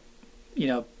that, but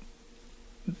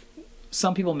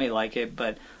some people may like it,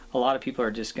 but a lot of people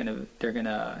are just gonna they're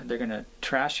gonna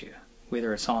trash you.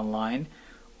 whether it's online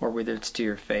or whether it's to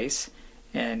your face.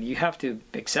 And you have to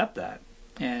accept that.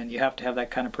 And you have to have that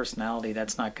kind of personality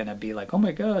that's not going to be like, oh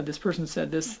my God, this person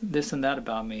said this and that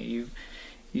about me.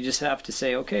 You just have to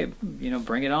say, okay,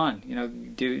 bring it on.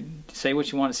 Say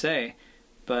what you want to say.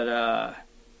 But,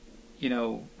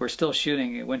 we're still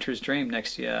shooting Winter's Dream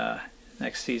next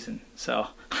season. So.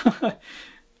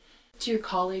 Do your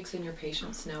colleagues and your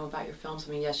patients know about your films?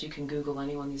 I mean, yes, you can Google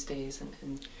anyone these days,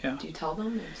 and yeah. Do you tell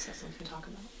them? Or is that something you can talk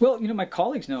about? Well, my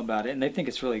colleagues know about it, and they think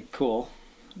it's really cool.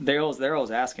 They're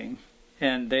always asking,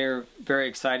 and they're very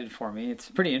excited for me. It's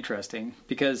pretty interesting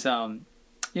because,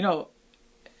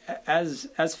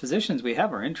 as physicians, we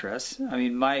have our interests. I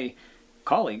mean, my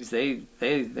colleagues, they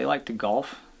like to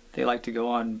golf. They like to go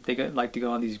on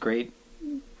these great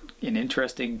and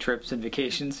interesting trips and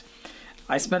vacations.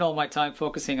 I spend all my time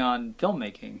focusing on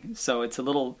filmmaking, so it's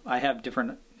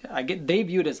they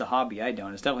view it as a hobby. I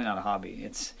don't. It's definitely not a hobby.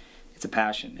 It's a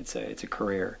passion. It's a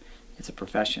career. It's a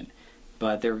profession.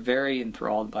 But they're very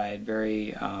enthralled by it.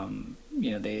 Very,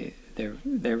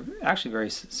 they're actually very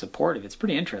supportive. It's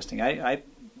pretty interesting. I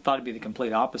thought it'd be the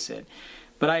complete opposite,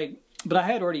 but I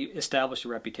had already established a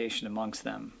reputation amongst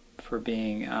them for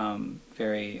being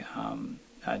very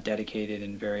dedicated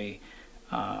and very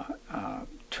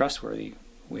trustworthy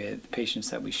with patients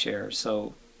that we share.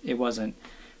 So it wasn't,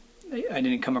 I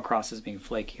didn't come across as being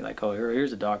flaky, like, oh,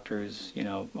 here's a doctor who's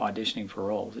auditioning for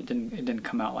roles. It didn't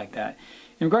come out like that.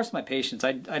 In regards to my patients,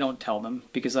 I don't tell them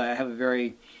because I have a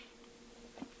very,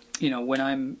 when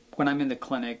I'm in the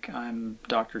clinic, I'm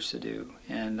Dr. Sadhu,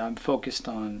 and I'm focused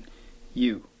on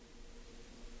you.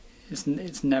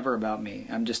 It's never about me.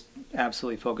 I'm just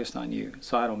absolutely focused on you.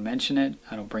 So I don't mention it.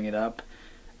 I don't bring it up.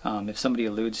 If somebody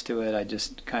alludes to it, I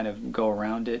just kind of go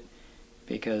around it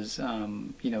because,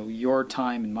 your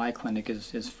time in my clinic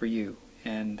is for you,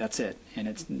 and that's it. And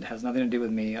it has nothing to do with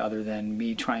me other than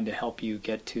me trying to help you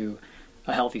get to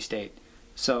a healthy state.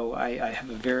 So I have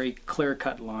a very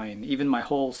clear-cut line. Even my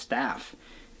whole staff,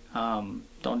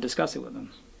 don't discuss it with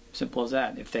them. Simple as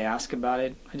that. If they ask about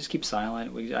it, I just keep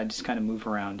silent. I just kind of move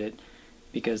around it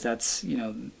because that's,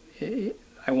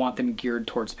 I want them geared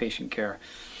towards patient care.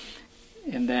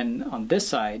 And then on this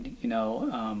side,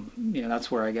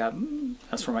 that's where I got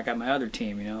my other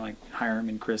team, like Hiram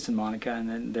and Chris and Monica, and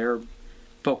then they're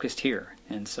focused here.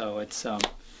 And so it's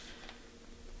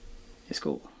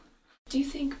cool. Do you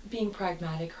think being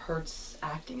pragmatic hurts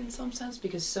acting in some sense?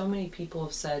 Because so many people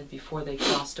have said before they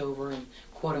crossed over and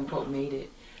quote-unquote made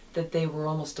it, that they were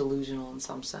almost delusional in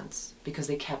some sense because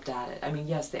they kept at it. I mean,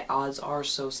 yes, the odds are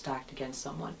so stacked against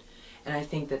someone. And I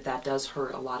think that does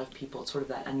hurt a lot of people. It's sort of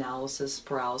that analysis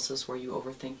paralysis where you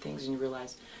overthink things and you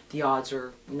realize the odds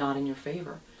are not in your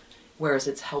favor, whereas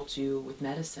it's helped you with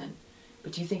medicine.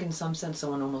 But do you think in some sense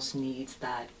someone almost needs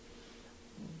that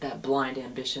blind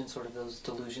ambition, sort of those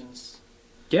delusions?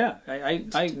 Yeah,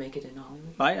 to make it in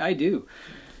Hollywood? I do.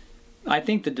 I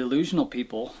think the delusional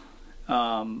people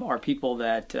are people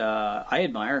that I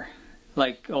admire,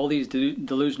 like all these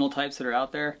delusional types that are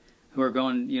out there who are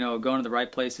going to the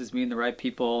right places, meeting the right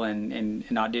people, and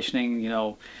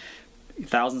auditioning,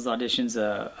 thousands of auditions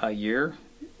a year.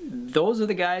 Those are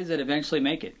the guys that eventually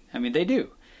make it. I mean, they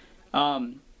do.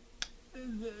 But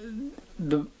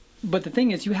the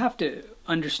thing is, you have to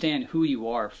understand who you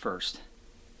are first.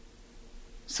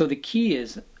 So the key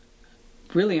is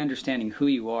really understanding who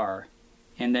you are,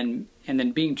 and then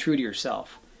being true to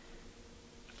yourself.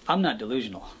 I'm not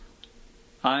delusional.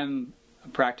 I'm a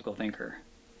practical thinker.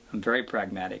 I'm very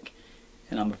pragmatic,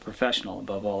 and I'm a professional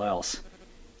above all else.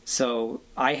 So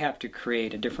I have to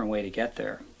create a different way to get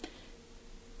there.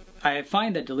 I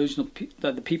find that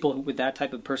the people with that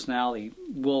type of personality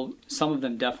some of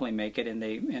them definitely make it, and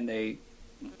they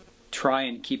try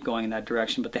and keep going in that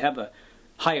direction, but they have a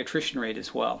high attrition rate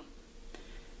as well.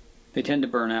 They tend to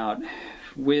burn out.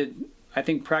 I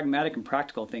think pragmatic and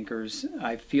practical thinkers,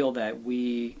 I feel that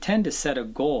we tend to set a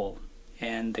goal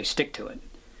and they stick to it.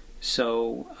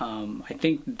 So I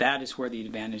think that is where the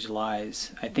advantage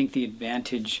lies. I think the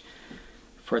advantage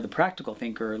for the practical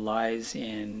thinker lies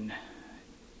in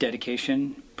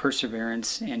dedication,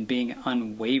 perseverance, and being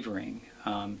unwavering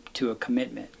to a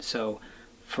commitment. So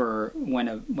for when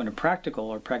a practical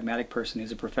or pragmatic person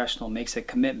who's a professional makes a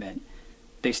commitment,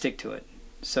 they stick to it.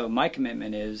 So my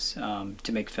commitment is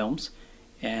to make films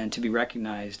and to be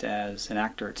recognized as an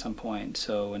actor at some point.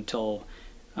 So until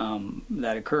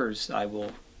that occurs, I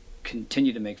will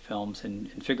continue to make films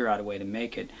and figure out a way to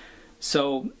make it.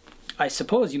 So I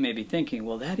suppose you may be thinking,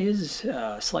 well, that is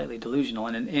slightly delusional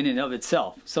in and of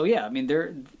itself. So yeah, I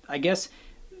mean, I guess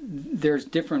there's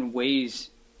different ways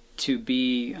to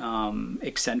be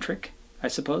eccentric, I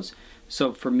suppose.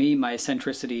 So for me, my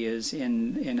eccentricity is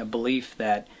in a belief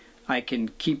that I can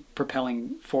keep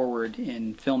propelling forward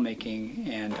in filmmaking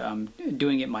and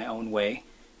doing it my own way,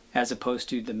 as opposed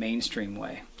to the mainstream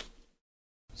way.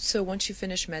 So once you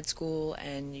finished med school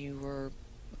and you were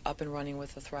up and running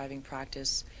with a thriving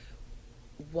practice,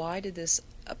 why did this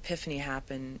epiphany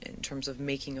happen in terms of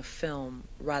making a film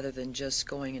rather than just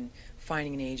going and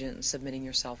finding an agent and submitting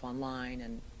yourself online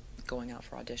and going out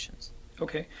for auditions?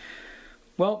 Okay.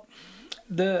 Well,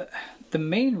 the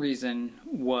main reason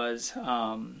was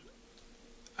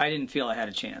I didn't feel I had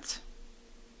a chance,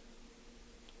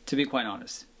 to be quite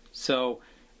honest. So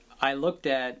I looked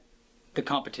at the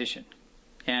competition,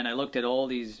 and I looked at all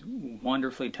these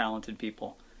wonderfully talented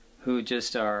people who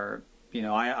just are,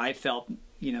 I felt,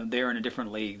 they're in a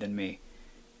different league than me.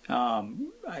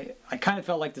 I kind of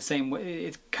felt like the same way.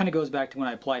 It kind of goes back to when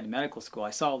I applied to medical school.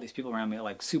 I saw all these people around me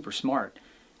like super smart,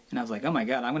 and I was like, oh my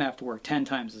God, I'm going to have to work 10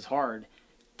 times as hard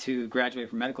to graduate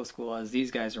from medical school as these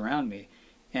guys around me.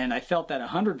 And I felt that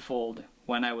 100-fold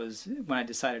when I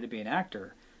decided to be an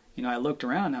actor. I looked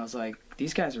around and I was like,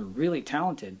 these guys are really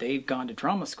talented. They've gone to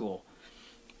drama school.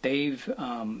 They've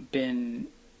been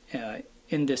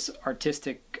in this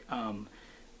artistic,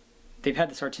 they've had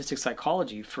this artistic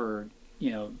psychology for,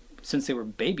 since they were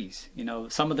babies.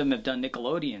 Some of them have done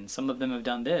Nickelodeon, some of them have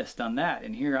done this, done that,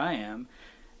 and here I am,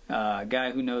 a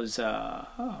guy who knows a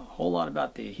whole lot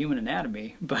about the human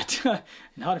anatomy, but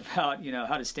not about,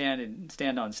 how to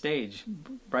stand on stage,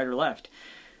 right or left.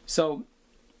 So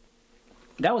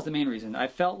that was the main reason. I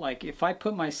felt like if I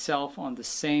put myself on the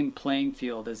same playing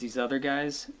field as these other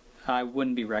guys, I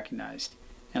wouldn't be recognized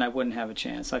and I wouldn't have a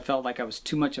chance. I felt like I was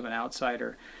too much of an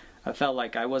outsider. I felt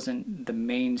like I wasn't the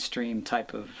mainstream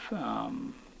type of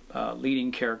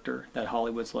leading character that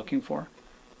Hollywood's looking for.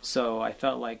 So I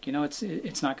felt like,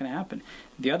 it's not going to happen.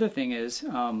 The other thing is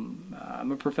I'm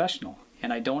a professional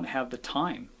and I don't have the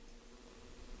time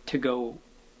to go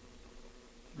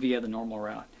via the normal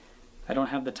route. I don't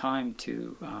have the time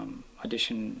to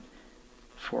audition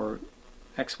for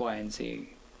X, Y, and Z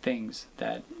things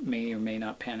that may or may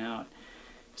not pan out.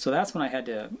 So that's when I had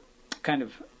to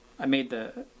I made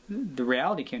the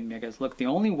reality came to me. I guess, look, the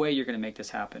only way you're going to make this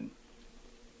happen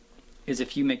is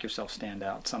if you make yourself stand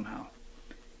out somehow.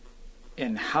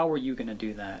 And how are you going to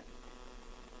do that?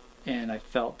 And I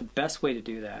felt the best way to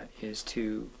do that is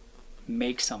to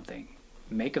make something,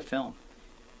 make a film,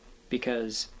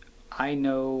 because I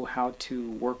know how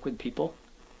to work with people.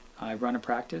 I run a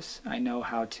practice. I know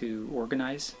how to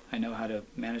organize. I know how to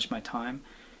manage my time.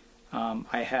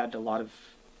 I had a lot of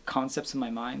concepts in my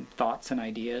mind, thoughts and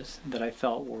ideas that I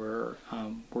felt were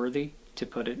worthy to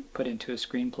put into a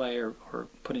screenplay or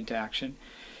put into action.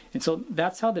 And so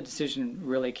that's how the decision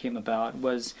really came about,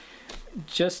 was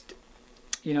just,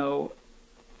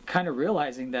 kind of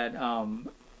realizing that,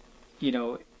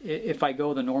 if I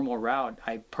go the normal route,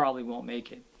 I probably won't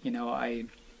make it.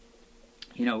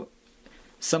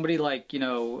 Somebody like,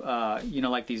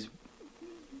 like these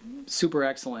super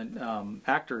excellent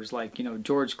actors like,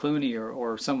 George Clooney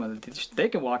or someone, they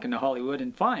can walk into Hollywood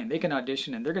and fine, they can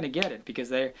audition and they're going to get it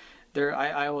because I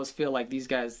always feel like these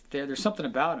guys, there's something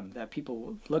about them that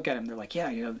people look at him, they're like,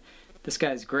 yeah, this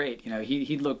guy's great.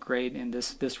 He'd look great in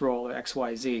this role or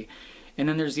XYZ. And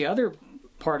then there's the other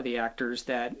part of the actors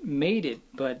that made it,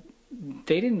 but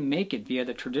they didn't make it via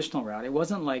the traditional route. It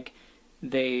wasn't like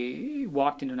they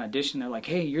walked into an audition, they're like,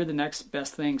 hey, you're the next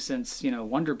best thing since,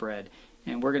 Wonder Bread,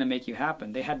 and we're going to make you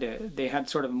happen. They had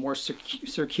sort of a more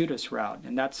circuitous route,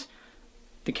 and that's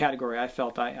the category I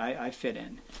felt I fit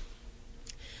in.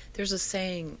 There's a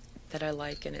saying that I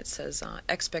like, and it says,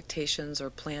 expectations are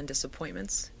planned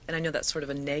disappointments. And I know that's sort of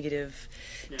a negative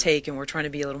take, and we're trying to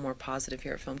be a little more positive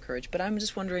here at Film Courage. But I'm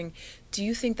just wondering, do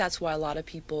you think that's why a lot of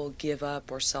people give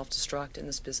up or self-destruct in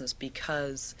this business,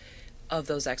 because of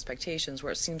those expectations,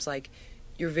 where it seems like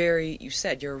you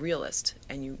said you're a realist,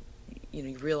 and you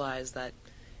realize that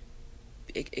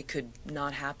it could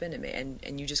not happen,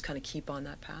 and you just kind of keep on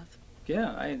that path?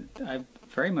 Yeah, I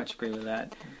very much agree with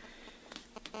that.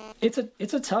 It's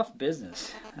a tough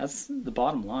business. That's the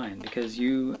bottom line, because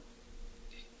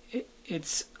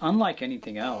it's unlike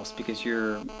anything else, because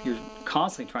you're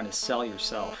constantly trying to sell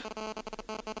yourself,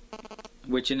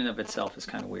 which in and of itself is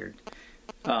kind of weird.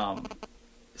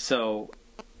 So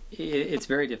it's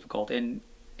very difficult, and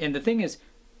the thing is,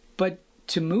 but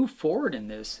to move forward in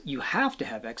this, you have to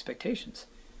have expectations.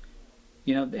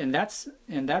 And that's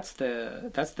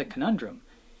the conundrum.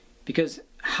 Because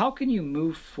how can you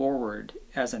move forward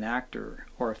as an actor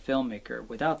or a filmmaker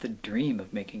without the dream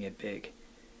of making it big?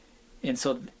 And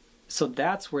so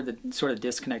that's where the sort of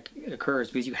disconnect occurs,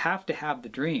 because you have to have the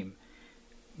dream,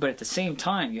 But at the same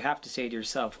time, you have to say to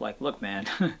yourself, like, look, man,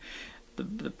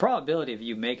 the probability of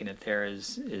you making it there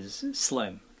is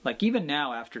slim. Like, even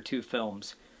now, after 2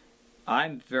 films,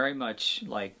 I'm very much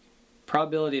like,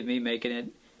 probability of me making it,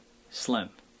 slim.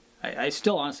 I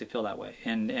still honestly feel that way,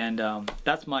 and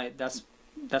that's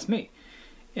me.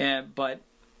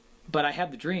 But I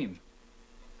have the dream.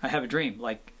 I have a dream.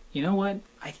 Like, you know what?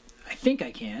 I think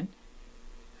I can.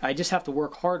 I just have to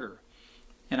work harder,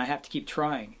 and I have to keep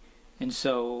trying, and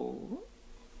so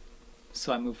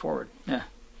I move forward. Yeah.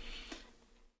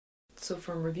 So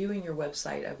from reviewing your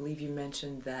website, I believe you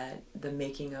mentioned that the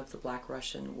making of The Black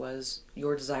Russian was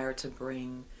your desire to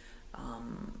bring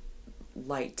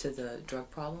light to the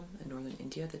drug problem in northern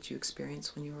India that you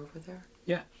experienced when you were over there.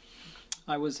 Yeah,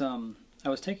 I was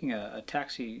taking a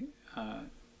taxi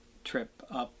trip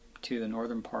up to the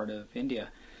northern part of India,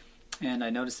 and I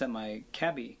noticed that my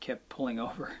cabbie kept pulling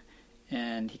over,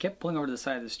 and he kept pulling over to the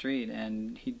side of the street,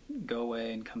 and he'd go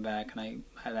away and come back, and I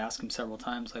had asked him several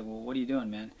times, like, well, what are you doing,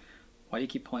 man? Why do you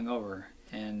keep pulling over?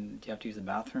 And do you have to use the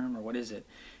bathroom, or what is it?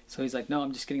 So he's like, no,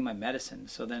 I'm just getting my medicine.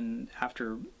 So then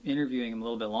after interviewing him a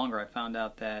little bit longer, I found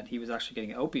out that he was actually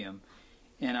getting opium.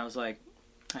 And I was like,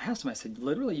 I asked him, I said,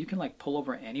 literally, you can like pull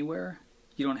over anywhere?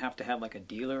 You don't have to have like a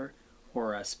dealer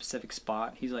or a specific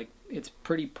spot? He's like, it's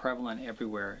pretty prevalent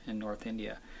everywhere in North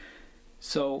India.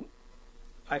 So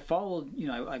I followed,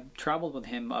 I traveled with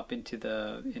him up into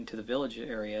the village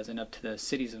areas and up to the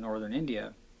cities of northern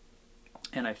India.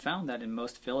 And I found that in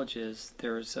most villages,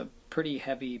 there's a pretty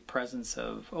heavy presence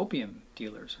of opium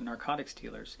dealers or narcotics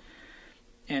dealers.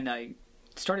 And I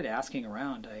started asking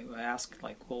around. I asked,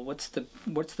 like, well, what's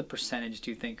the percentage,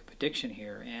 do you think, of addiction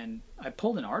here? And I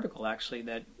pulled an article, actually,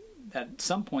 that at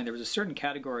some point there was a certain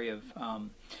category of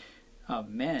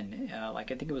men,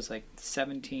 like I think it was like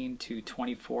 17 to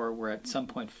 24, where at some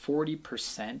point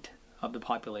 40% of the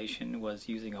population was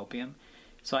using opium.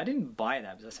 So I didn't buy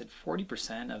that, because I said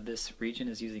 40% of this region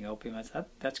is using opium. I said,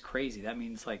 that's crazy. That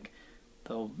means like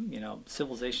the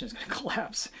civilization is going to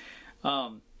collapse.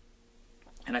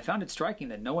 And I found it striking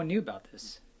that no one knew about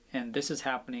this, and this is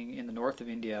happening in the north of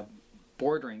India,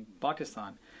 bordering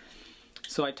Pakistan.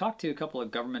 So I talked to a couple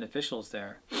of government officials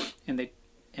there, and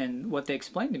what they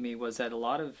explained to me was that a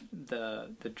lot of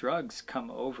the drugs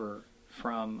come over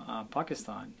from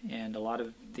Pakistan, and a lot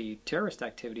of the terrorist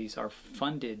activities are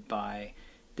funded by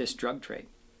this drug trade.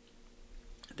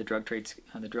 The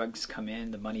drugs come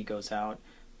in, the money goes out,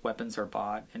 weapons are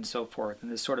bought, and so forth.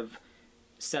 And this sort of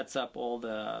sets up all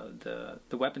the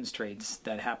weapons trades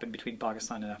that happen between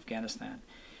Pakistan and Afghanistan.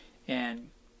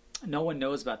 And no one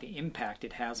knows about the impact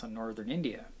it has on northern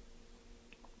India.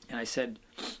 And I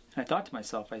thought to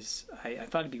myself, I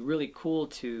thought it'd be really cool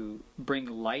to bring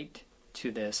light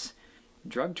to this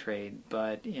drug trade,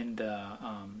 but in the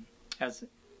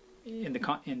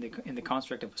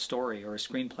construct of a story or a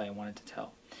screenplay I wanted to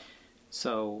tell.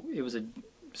 So it was a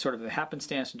sort of a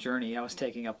happenstance journey I was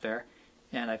taking up there,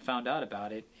 and I found out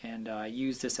about it, and I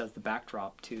used this as the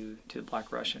backdrop to The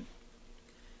Black Russian.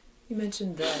 You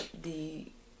mentioned that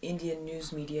the Indian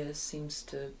news media seems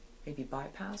to maybe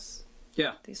bypass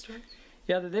these stories?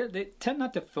 Yeah, they tend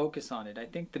not to focus on it. I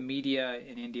think the media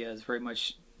in India is very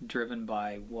much driven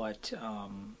by what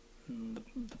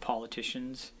the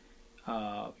politicians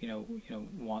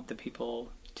want the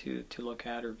people to look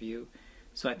at or view.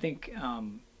 So I think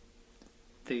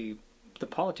the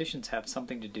politicians have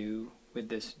something to do with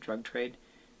this drug trade,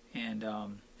 and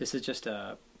this is just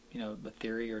a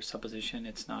theory or supposition.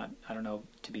 It's not, I don't know,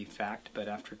 to be fact, but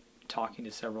after talking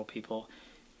to several people,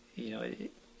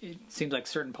 it seems like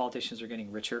certain politicians are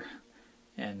getting richer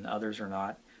and others are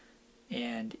not.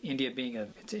 And India being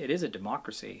it is a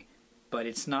democracy, but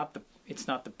it's not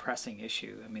the pressing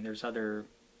issue. I mean, there's other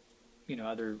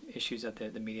issues that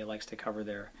the media likes to cover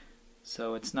there.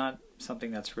 So it's not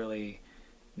something that's really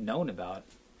known about,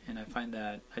 and I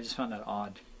just found that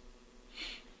odd.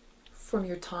 From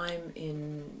your time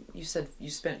you said you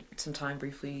spent some time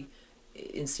briefly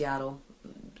in Seattle,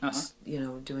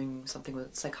 doing something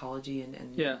with psychology and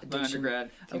addiction. My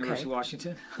undergrad at University of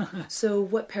Washington. So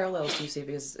what parallels do you see?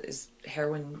 Because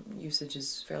heroin usage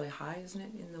is fairly high, isn't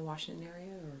it, in the Washington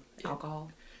area, or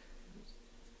alcohol?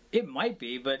 It might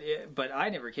be, but I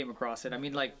never came across it. I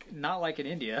mean, not like in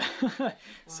India. Wow.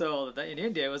 So in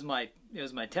India, it was my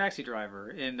taxi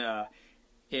driver.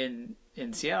 In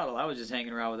Seattle, I was just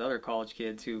hanging around with other college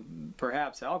kids who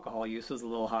perhaps alcohol use was a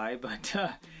little high, but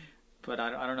I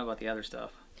don't know about the other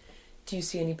stuff. Do you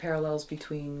see any parallels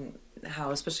between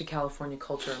how, especially California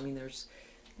culture? I mean, there's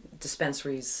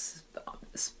dispensaries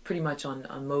pretty much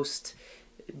on most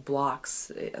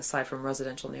blocks, aside from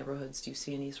residential neighborhoods. Do you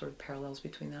see any sort of parallels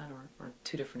between that, or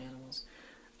two different animals?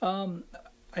 Um,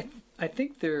 I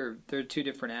think they're two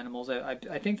different animals. I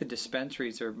think the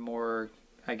dispensaries are more,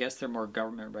 I guess they're more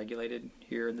government regulated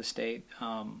here in the state.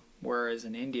 Whereas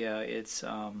in India, it's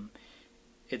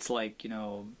like,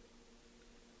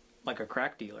 like a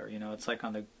crack dealer. It's like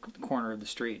on the corner of the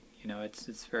street.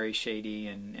 It's very shady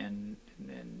and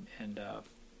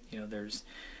there's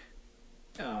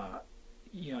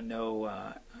no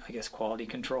I guess quality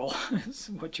control is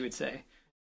what you would say.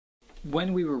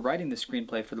 When we were writing the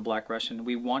screenplay for The Black Russian,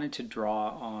 we wanted to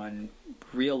draw on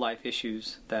real life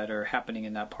issues that are happening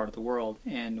in that part of the world.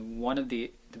 And one of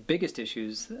the biggest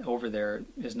issues over there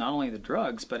is not only the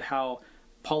drugs, but how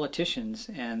politicians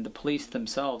and the police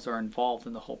themselves are involved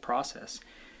in the whole process.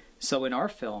 So in our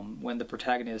film, when the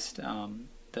protagonist,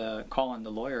 the Colin,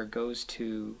 the lawyer, goes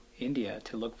to India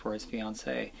to look for his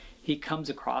fiancée, he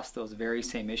comes across those very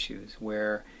same issues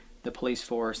where the police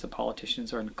force, the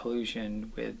politicians are in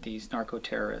collusion with these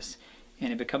narco-terrorists.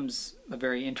 And it becomes a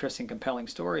very interesting, compelling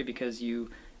story because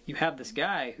you have this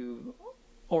guy who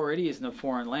already is in a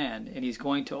foreign land and he's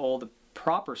going to all the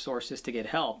proper sources to get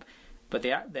help, but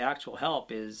the actual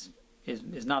help is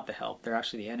not the help. They're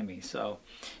actually the enemy. So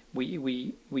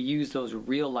we use those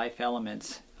real life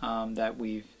elements that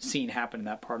we've seen happen in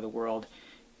that part of the world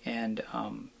and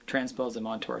transpose them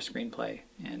onto our screenplay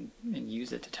and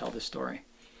use it to tell this story.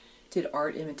 Did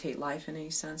art imitate life in any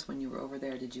sense when you were over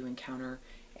there? Did you encounter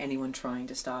anyone trying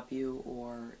to stop you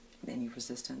or any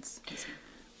resistance?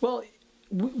 Well,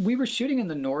 we were shooting in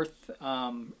the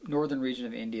northern region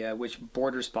of India, which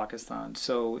borders Pakistan.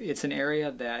 So it's an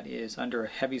area that is under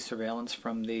heavy surveillance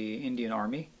from the Indian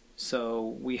Army.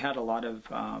 So we had a lot of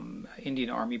Indian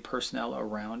Army personnel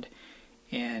around,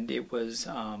 and it was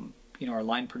our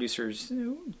line producers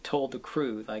told the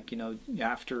crew, like,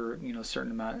 after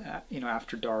certain amount,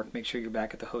 after dark, make sure you're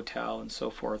back at the hotel and so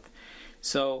forth.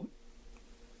 So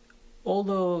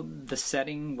although the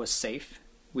setting was safe,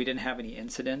 we didn't have any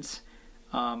incidents.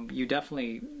 You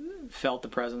definitely felt the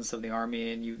presence of the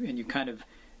army, and you kind of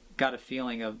got a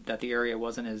feeling of that the area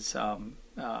wasn't as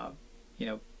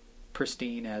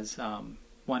pristine as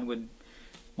one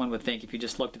would think if you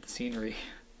just looked at the scenery.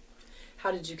 How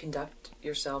did you conduct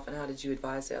yourself, and how did you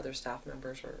advise the other staff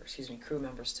members, or crew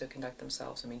members, to conduct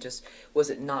themselves? I mean, was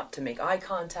it not to make eye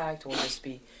contact, or just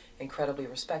be incredibly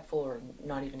respectful, or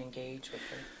not even engage with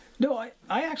them? No, I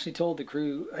actually told the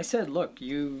crew, I said, look,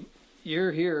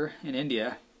 you're here in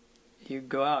India, you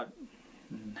go out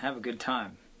and have a good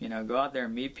time. Go out there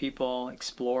and meet people,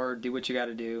 explore, do what you got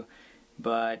to do,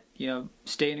 but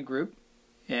stay in a group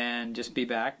and just be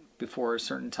back before a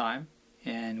certain time.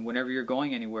 And whenever you're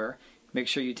going anywhere, make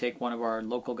sure you take one of our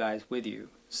local guys with you.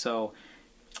 So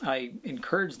I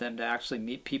encourage them to actually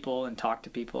meet people and talk to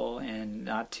people and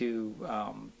not to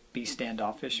be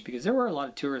standoffish, because there were a lot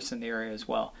of tourists in the area as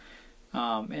well.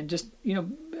 And just,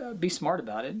 be smart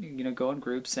about it. Go in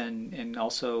groups and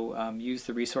also use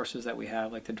the resources that we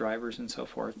have, like the drivers and so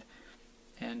forth,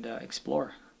 and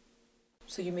explore.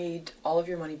 So you made all of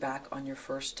your money back on your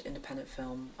first independent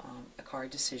film, Akari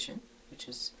Decision, which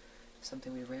is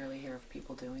something we rarely hear of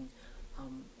people doing.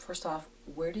 First off,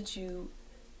 where did you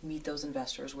meet those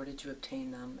investors? Where did you obtain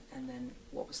them? And then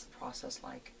what was the process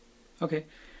like? Okay.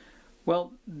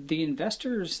 Well, the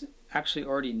investors actually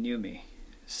already knew me.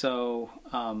 So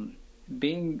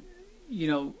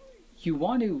you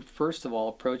want to, first of all,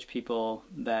 approach people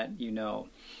that you know.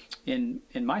 In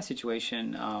my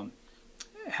situation,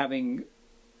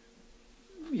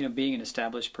 being an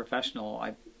established professional,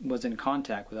 I was in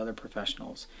contact with other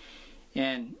professionals.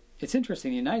 And it's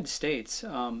interesting, in the United States,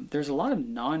 there's a lot of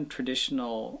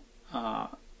non-traditional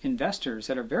investors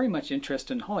that are very much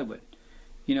interested in Hollywood.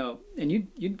 And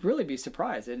you'd really be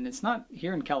surprised. And it's not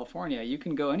here in California. You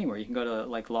can go anywhere. You can go to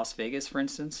like Las Vegas, for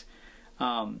instance,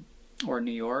 or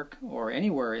New York, or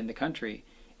anywhere in the country.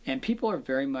 And people are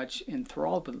very much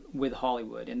enthralled with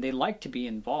Hollywood, and they like to be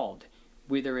involved,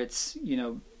 whether it's,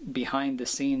 behind the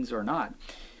scenes or not.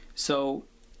 So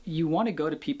you want to go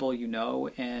to people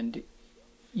and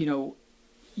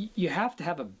you have to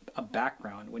have a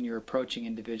background when you're approaching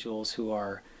individuals who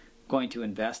are going to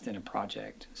invest in a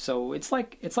project. So it's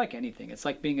like anything. It's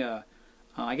like being a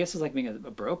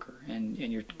broker, and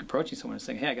you're approaching someone and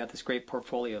saying, hey, I got this great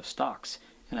portfolio of stocks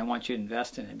and I want you to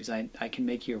invest in it because I can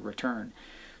make you a return.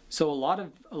 So a lot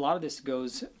of this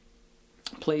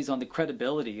plays on the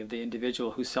credibility of the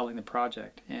individual who's selling the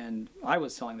project, and I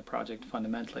was selling the project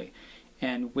fundamentally.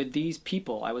 And with these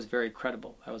people, I was very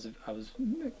credible. I was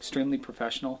extremely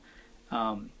professional.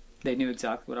 They knew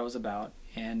exactly what I was about,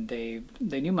 and they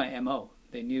knew my MO.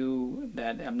 They knew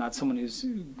that I'm not someone who's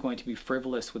going to be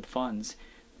frivolous with funds,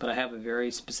 but I have a very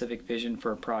specific vision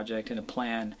for a project and a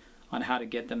plan on how to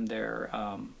get them their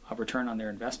a return on their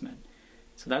investment.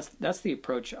 So that's the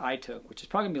approach I took, which is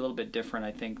probably gonna be a little bit different,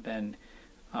 I think, than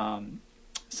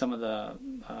some of the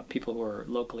people who are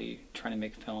locally trying to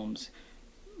make films.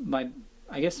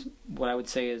 I guess what I would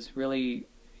say is really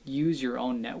use your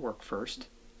own network first.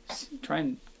 Try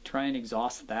and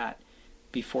exhaust that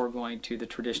before going to the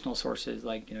traditional sources,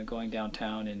 like going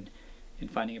downtown and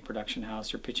finding a production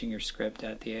house or pitching your script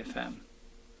at the AFM.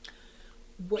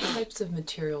 What types of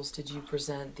materials did you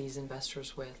present these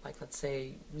investors with? Like, let's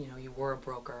say you were a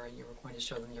broker and you were going to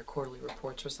show them your quarterly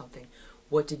reports or something.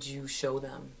 What did you show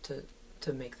them to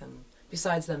make them,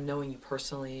 besides them knowing you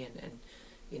personally and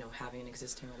having an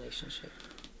existing relationship?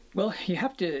 Well, you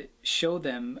have to show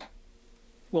them.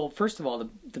 Well, first of all,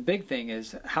 the big thing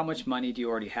is how much money do you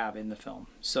already have in the film.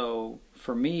 So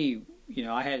for me,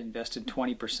 I had invested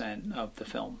 20% of the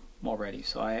film already,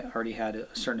 so I already had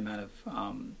a certain amount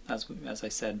of, as I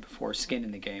said before, skin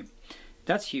in the game.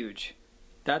 That's huge.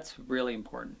 That's really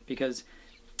important, because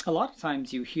a lot of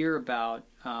times you hear about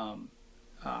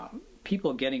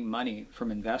people getting money from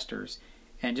investors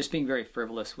and just being very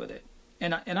frivolous with it.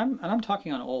 And I'm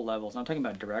talking on all levels. I'm talking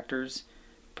about directors,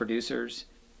 producers,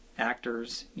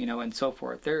 actors, and so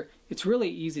forth. It's really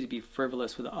easy to be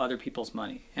frivolous with other people's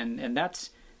money, and that's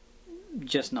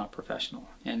just not professional,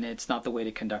 and it's not the way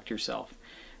to conduct yourself.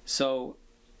 So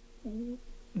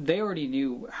they already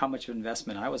knew how much of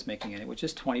investment I was making in it, which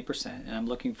is 20%, and I'm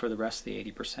looking for the rest of the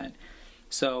 80%.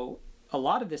 So a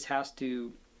lot of this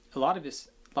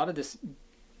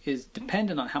is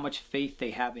dependent on how much faith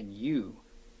they have in you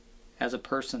as a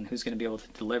person who's going to be able to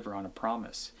deliver on a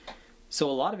promise. So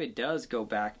a lot of it does go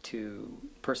back to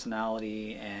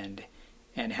personality and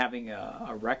having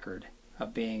a record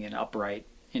of being an upright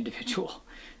individual.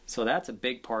 So that's a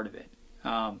big part of it.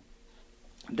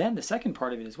 Then the second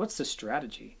part of it is, what's the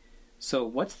strategy? So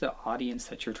what's the audience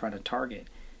that you're trying to target?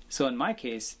 So in my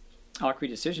case, Akri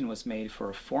Decision was made for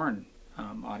a foreign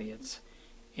audience.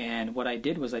 And what I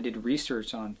did was I did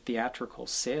research on theatrical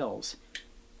sales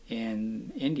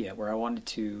in India, where I wanted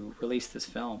to release this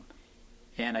film.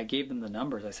 And I gave them the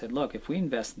numbers. I said, look, if we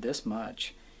invest this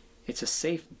much, it's a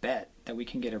safe bet that we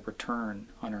can get a return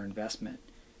on our investment,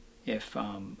 if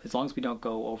as long as we don't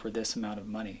go over this amount of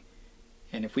money.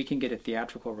 And if we can get a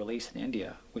theatrical release in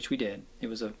India, which we did, it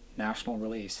was a national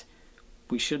release,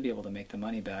 we should be able to make the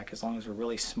money back, as long as we're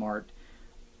really smart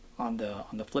on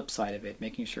the flip side of it,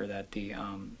 making sure that the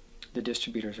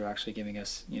distributors are actually giving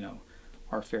us,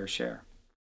 our fair share.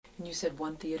 And you said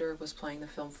one theater was playing the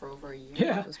film for over a year.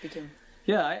 Yeah.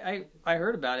 Yeah, I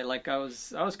heard about it. Like I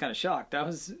was kind of shocked. I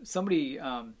was somebody,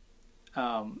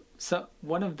 so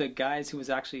one of the guys who was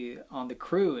actually on the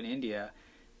crew in India,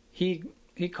 he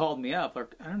called me up, or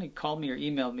I don't know, he called me or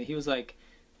emailed me. He was like,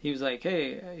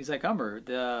 hey, he's like,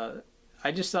 Umber,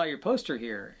 I just saw your poster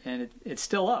here, and it's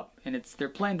still up, and they're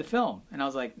playing the film. And I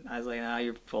was like, nah,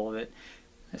 you're full of it.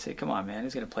 I said, come on, man,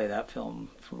 who's gonna play that film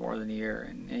for more than a year?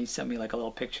 And he sent me like a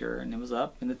little picture, and it was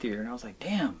up in the theater, and I was like,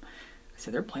 damn. I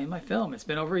said, they're playing my film. It's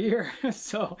been over a year.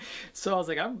 so I was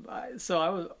like,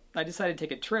 I decided to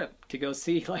take a trip to go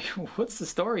see, like, what's the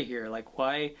story here? Like,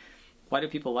 why do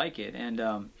people like it? And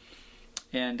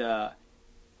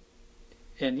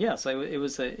yeah, so it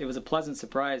was a pleasant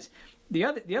surprise. The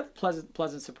other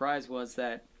pleasant surprise was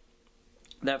that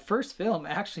first film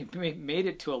actually made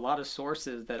it to a lot of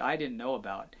sources that I didn't know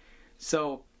about.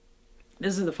 So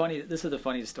this is the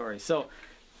funniest story. So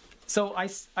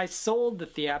I sold the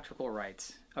theatrical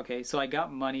rights. Okay, so I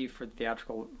got money for the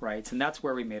theatrical rights, and that's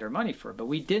where we made our money for. But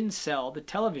we didn't sell the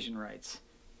television rights.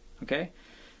 Okay,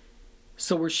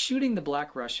 so we're shooting The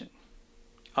Black Russian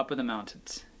up in the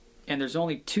mountains, and there's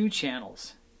only 2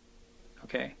 channels.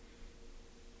 Okay,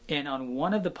 and on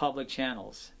one of the public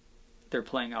channels, they're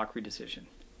playing Akri Decision,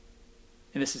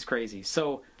 and this is crazy.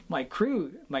 So my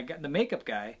crew, the makeup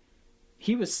guy,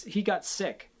 he got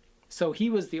sick, so he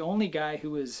was the only guy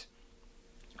who was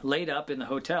laid up in the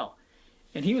hotel,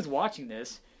 and he was watching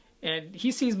this, and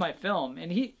he sees my film,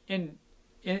 and in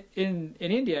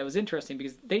India it was interesting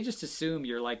because they just assume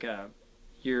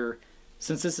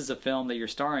since this is a film that you're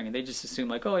starring, and they just assume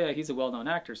like, oh yeah, he's a well-known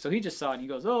actor. So he just saw it and he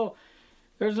goes, oh,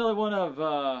 there's another one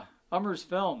of Umber's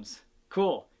films.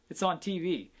 Cool, it's on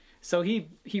TV. So he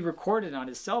recorded on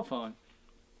his cell phone,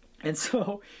 and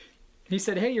so he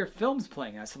said, hey, your film's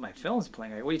playing. I said, my film's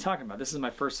playing? What are you talking about? This is my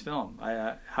first film.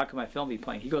 How can my film be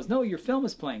playing? He goes, no, your film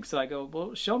is playing. So I go,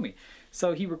 well, show me.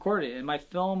 So he recorded it, and my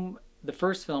film, the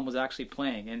first film, was actually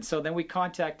playing. And so then we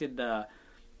contacted the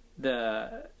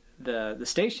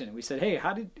station, and we said, hey,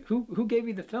 who gave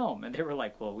you the film? And they were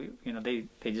like, well, they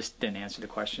just didn't answer the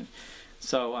question.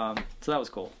 So that was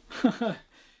cool.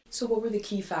 So what were the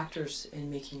key factors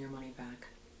in making your money back?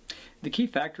 The key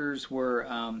factors were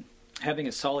having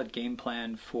a solid game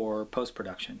plan for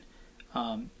post-production.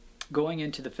 Going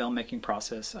into the filmmaking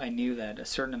process, I knew that a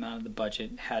certain amount of the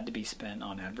budget had to be spent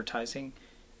on advertising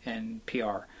and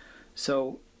PR.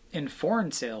 So in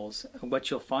foreign sales, what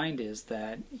you'll find is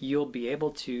that you'll be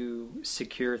able to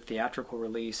secure theatrical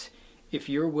release if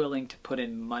you're willing to put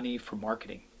in money for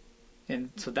marketing.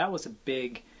 And so that was a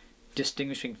big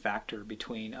distinguishing factor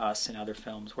between us and other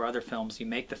films, where other films, you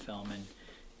make the film and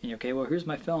you're, okay, well, here's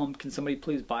my film, can somebody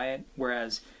please buy it?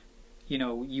 Whereas, you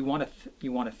know, you want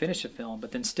to finish a film,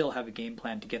 but then still have a game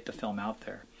plan to get the film out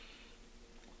there.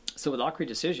 So with Aakhri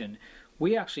Decision,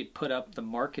 we actually put up the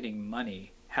marketing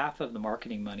money, half of the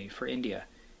marketing money for India,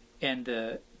 and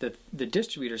the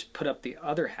distributors put up the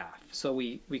other half. So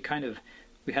we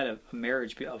had a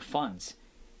marriage of funds,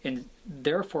 and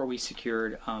therefore we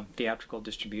secured theatrical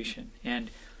distribution. And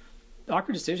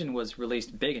Aakhri Decision was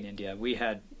released big in India. We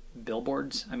had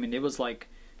billboards. I mean, it was like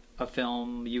a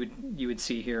film you would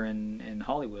see here in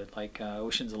Hollywood, like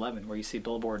Ocean's 11, where you see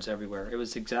billboards everywhere. It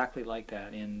was exactly like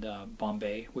that in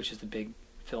Bombay, which is the big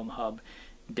film hub,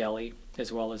 Delhi,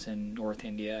 as well as in North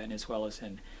India, and as well as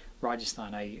in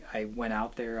Rajasthan. I went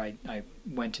out there. I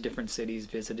went to different cities,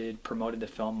 visited, promoted the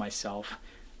film myself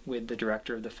with the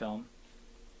director of the film.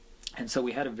 And so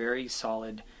we had a very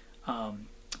solid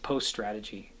post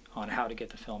strategy on how to get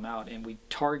the film out, and we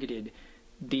targeted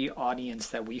the audience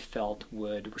that we felt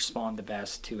would respond the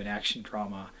best to an action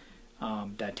drama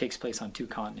that takes place on 2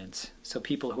 continents. So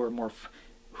people who are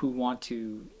who want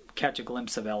to catch a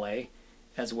glimpse of LA,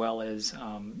 as well as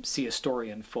see a story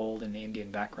unfold in the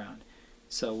Indian background.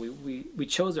 So we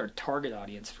chose our target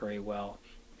audience very well,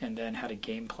 and then had a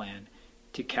game plan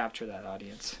to capture that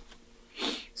audience.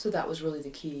 So that was really the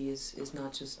key, is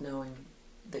not just knowing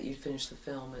that you finished the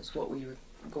film, it's what we were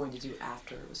going to do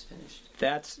after it was finished.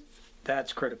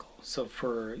 That's critical. So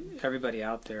for everybody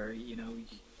out there, you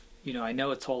know, I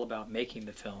know it's all about making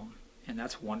the film, and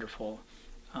that's wonderful.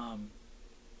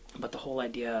 But the whole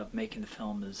idea of making the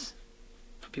film is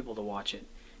for people to watch it,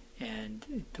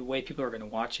 and the way people are going to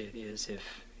watch it is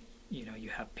if, you know, you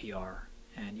have PR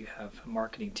and you have a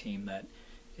marketing team that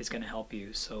is going to help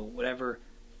you. So whatever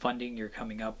funding you're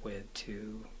coming up with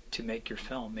to make your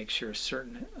film, make sure a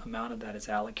certain amount of that is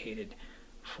allocated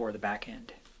for the back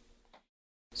end.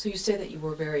 So you say that you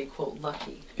were very, quote,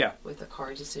 lucky, yeah, with the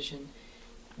Aakhri Decision,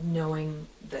 knowing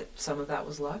that some of that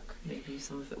was luck, maybe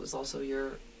some of it was also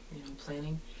your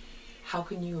planning. How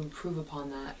can you improve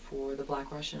upon that for The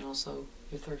Black Russian and also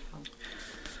your third film?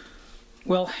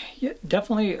 Well, yeah,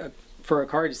 definitely for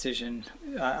Aakhri Decision,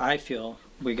 I feel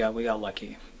we got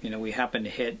lucky. You know, we happened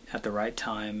to hit at the right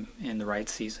time in the right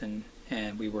season,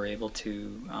 and we were able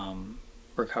to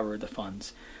recover the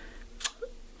funds.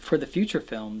 For the future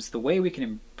films, the way we can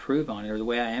improve on it, or the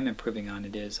way I am improving on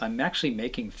it, is I'm actually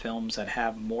making films that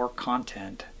have more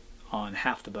content on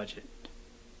half the budget.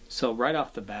 So right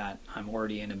off the bat, I'm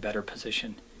already in a better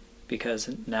position, because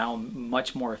now I'm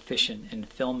much more efficient in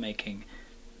filmmaking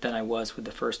than I was with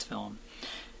the first film.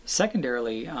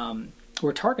 Secondarily,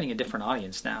 we're targeting a different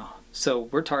audience now. So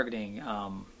we're targeting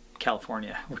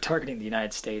California, we're targeting the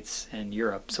United States and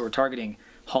Europe, so we're targeting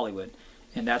Hollywood.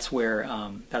 And that's where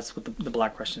that's what the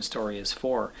Black Russian story is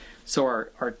for. So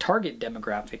our target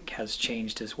demographic has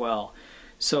changed as well.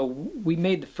 So we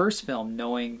made the first film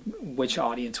knowing which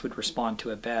audience would respond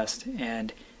to it best,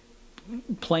 and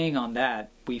playing on that,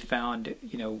 we found,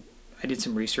 you know, I did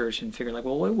some research and figured, like,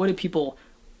 well, what do people,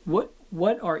 what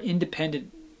are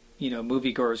independent, you know,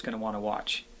 moviegoers going to want to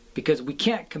watch? Because we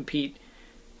can't compete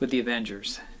with the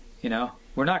Avengers, you know,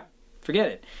 we're not. Forget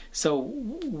it. So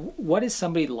what is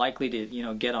somebody likely to, you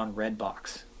know, get on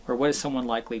Redbox, or what is someone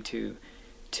likely to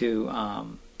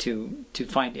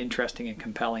find interesting and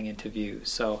compelling and to view?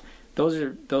 So those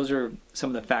are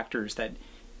some of the factors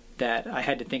that I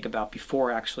had to think about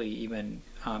before actually even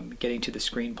getting to the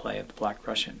screenplay of The Black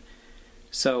Russian.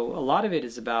 So a lot of it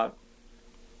is about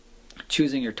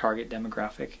choosing your target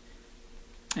demographic,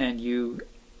 and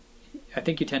I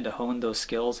think you tend to hone those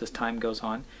skills as time goes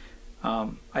on.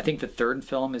 I think the third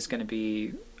film is going to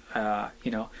be,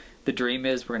 you know, the dream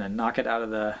is we're going to knock it out of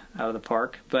the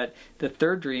park. But the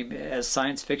third dream has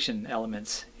science fiction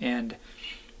elements, and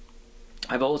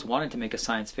I've always wanted to make a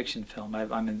science fiction film.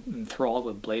 I'm enthralled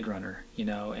with Blade Runner, you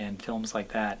know, and films like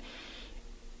that.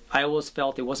 I always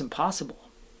felt it wasn't possible,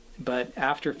 but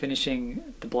after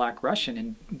finishing The Black Russian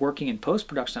and working in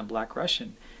post-production on Black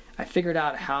Russian, I figured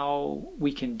out how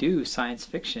we can do science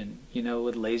fiction, you know,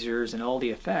 with lasers and all the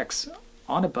effects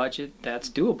on a budget that's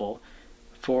doable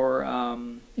for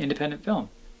independent film.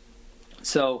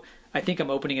 So I think I'm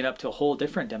opening it up to a whole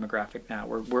different demographic now.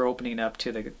 We're opening it up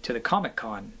to the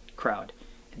Comic-Con crowd,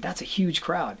 and that's a huge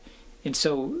crowd. And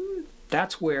so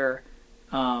that's where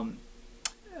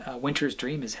Winter's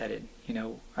Dream is headed. You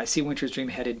know, I see Winter's Dream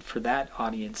headed for that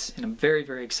audience, and I'm very,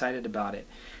 very excited about it.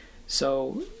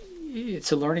 So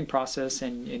it's a learning process,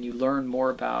 and you learn more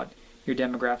about your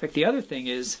demographic. The other thing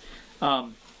is,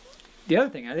 and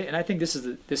I think this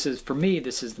is for me,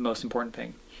 this is the most important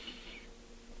thing.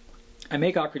 I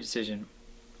make Awkward Decision.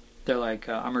 They're like,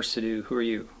 Amr Sidhu, who are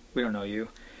you? We don't know you.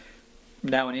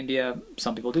 Now in India,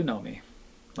 some people do know me.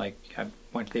 Like, I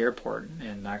went to the airport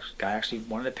and a guy actually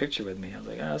wanted a picture with me. I was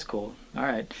like, oh, that's cool. All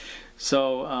right.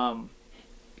 So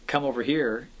come over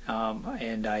here,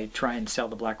 and I try and sell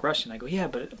the Black Russian. I go, yeah,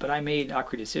 but I made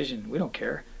Awkward Decision. We don't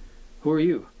care. Who are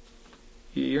you?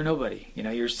 You're nobody. You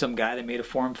know, you're some guy that made a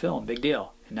foreign film. Big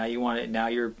deal. And now you want it. Now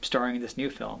you're starring in this new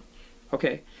film.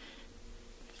 Okay.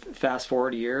 Fast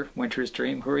forward a year, Winter's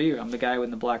Dream. Who are you? I'm the guy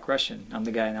with the Black Russian. I'm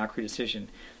the guy in Awkward Decision.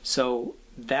 So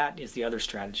that is the other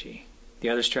strategy. The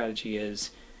other strategy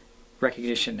is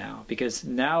recognition now, because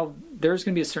now there's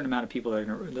going to be a certain amount of people that are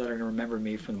going to remember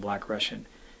me from the Black Russian,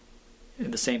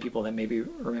 and the same people that maybe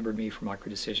remember me from Awkward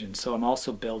Decision. So I'm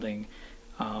also building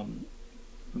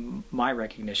my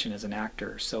recognition as an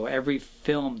actor. So every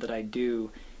film that I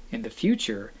do in the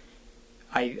future,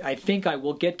 I think I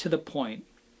will get to the point,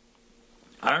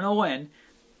 I don't know when,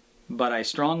 but I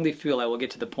strongly feel I will get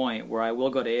to the point where I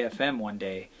will go to AFM one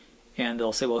day and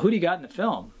they'll say, well, who do you got in the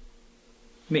film?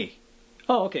 Me.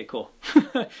 Oh, okay, cool.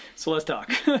 So let's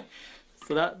talk.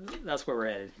 So that's where we're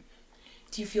headed.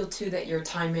 Do you feel too that your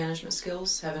time management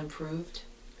skills have improved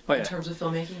in terms of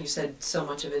filmmaking? You said so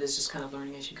much of it is just kind of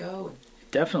learning as you go. And...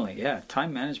 Definitely, yeah.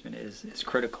 Time management is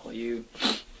critical. You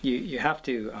have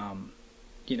to,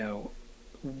 you know,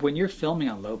 when you're filming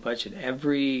on low budget,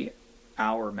 every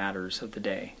hour matters of the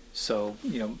day. So,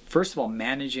 you know, first of all,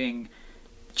 managing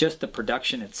just the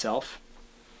production itself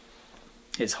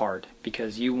is hard,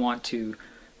 because you want to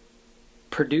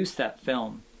produce that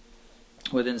film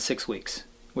within 6 weeks,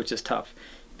 which is tough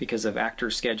because of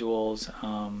actor schedules,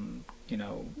 you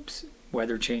know,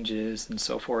 weather changes and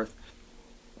so forth.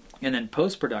 And then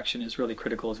post-production is really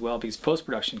critical as well, because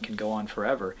post-production can go on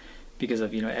forever because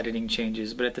of, you know, editing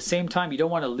changes. But at the same time, you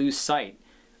don't want to lose sight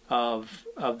of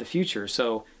the future.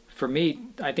 So for me,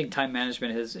 I think time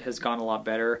management has gone a lot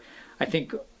better. I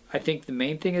think the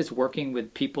main thing is working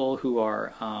with people who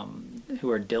are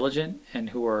diligent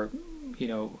and who are, you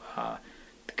know,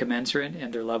 commensurate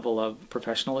in their level of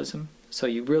professionalism. So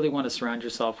you really want to surround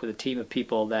yourself with a team of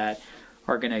people that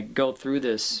are going to go through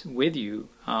this with you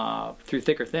through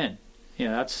thick or thin. You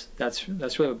know, that's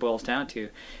really what it boils down to.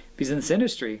 Because in this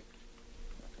industry,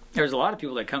 there's a lot of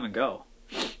people that come and go.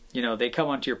 You know, they come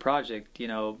onto your project, you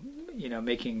know,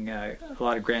 making a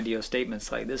lot of grandiose statements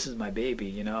like, "This is my baby,"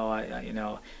 you know, you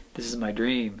know, "This is my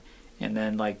dream," and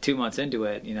then like 2 months into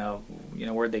it, you know,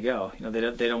 where'd they go? You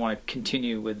know, they don't want to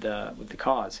continue with the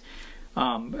cause.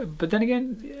 But then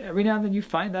again, every now and then you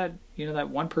find that, you know, that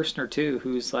one person or two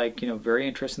who's like, you know, very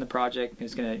interested in the project,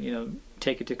 who's going to, you know,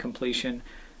 take it to completion,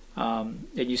 and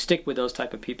you stick with those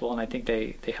type of people, and I think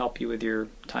they help you with your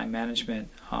time management.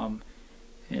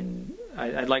 And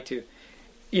I'd like to,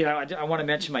 you know, I want to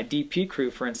mention my DP crew,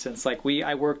 for instance. Like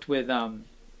I worked with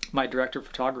my director of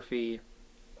photography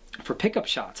for pickup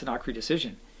shots in Awkward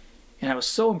Decision, and I was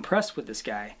so impressed with this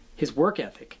guy, his work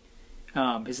ethic.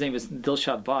 His name is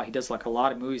Dilshad Bah. He does like a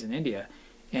lot of movies in India,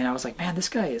 and I was like, man, this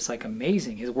guy is like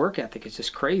amazing. His work ethic is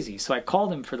just crazy. So I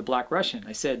called him for the Black Russian.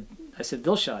 I said,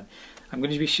 Dilshad, I'm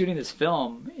going to be shooting this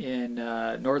film in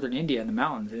northern India in the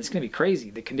mountains, and it's going to be crazy.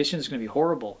 The conditions are going to be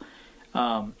horrible.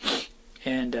 Do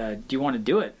you want to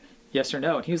do it? Yes or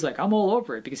no? And he was like, I'm all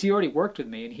over it, because he already worked with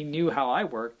me and he knew how I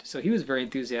worked. So he was very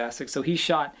enthusiastic. So he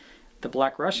shot the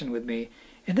Black Russian with me.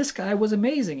 And this guy was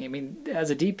amazing. I mean, as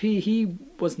a DP, he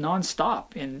was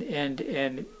nonstop,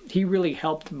 and he really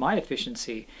helped my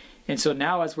efficiency. And so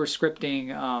now, as we're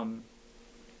scripting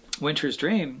Winter's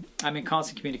Dream, I'm in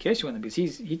constant communication with him,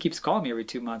 because he keeps calling me every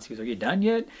 2 months. He was like, "Are you done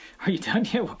yet? Are you done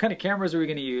yet? What kind of cameras are we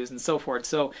going to use?" and so forth.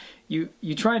 So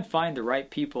you try and find the right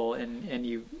people, and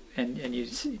you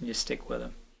stick with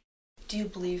them. Do you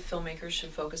believe filmmakers should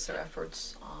focus their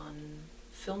efforts on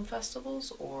film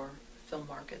festivals or film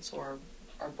markets, or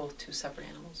are both two separate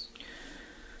animals?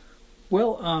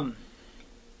 Well,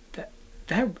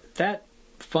 that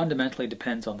fundamentally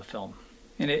depends on the film,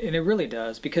 and it really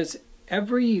does, because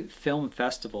every film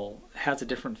festival has a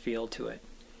different feel to it.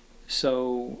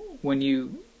 So when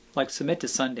you like submit to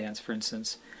Sundance, for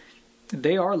instance,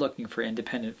 they are looking for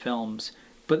independent films,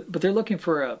 but they're looking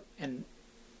for and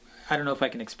I don't know if I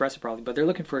can express it properly, but they're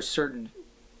looking for a certain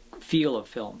feel of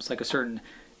films, like a certain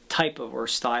type of or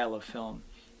style of film,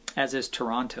 as is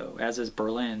Toronto, as is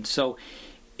Berlin. So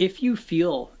if you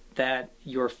feel that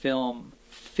your film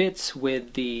fits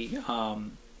with the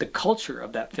culture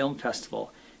of that film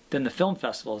festival, then the film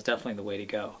festival is definitely the way to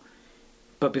go.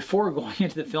 But before going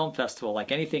into the film festival,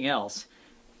 like anything else,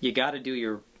 you got to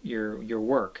do your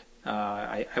work.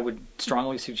 I would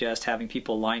strongly suggest having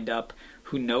people lined up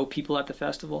who know people at the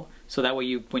festival, so that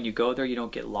way when you go there, you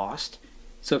don't get lost.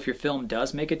 So if your film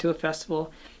does make it to a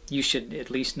festival, you should at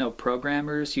least know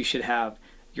programmers. You should have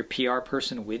your PR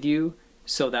person with you,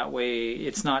 so that way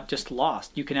it's not just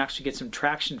lost. You can actually get some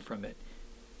traction from it.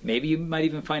 Maybe you might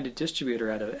even find a distributor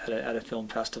at a film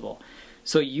festival.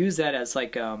 So use that as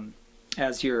like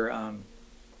as your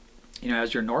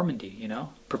as your Normandy.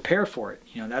 Prepare for it.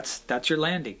 That's your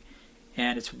landing,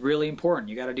 and it's really important.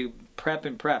 You got to do prep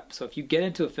and prep. So if you get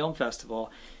into a film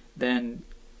festival, then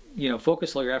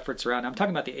focus all your efforts around. I'm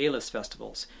talking about the A-list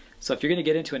festivals. So if you're going to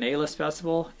get into an A-list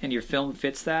festival and your film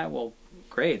fits that, well,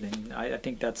 great. Then I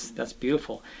think that's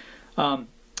beautiful. But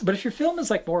if your film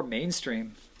is like more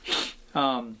mainstream,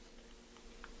 if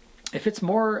it's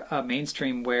more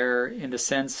mainstream, where in the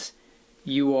sense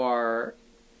you are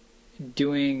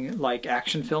doing like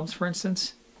action films, for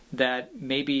instance, that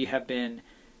maybe have been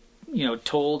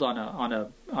told on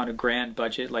a grand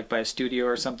budget, like by a studio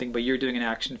or something, but you're doing an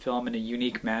action film in a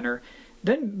unique manner,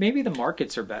 then maybe the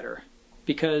markets are better,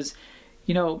 because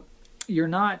you're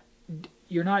not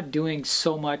doing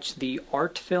so much the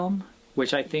art film,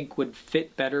 which I think would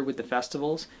fit better with the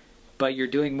festivals, but you're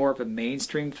doing more of a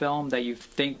mainstream film that you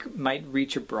think might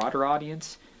reach a broader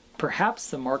audience. Perhaps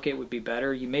the market would be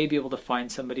better. You may be able to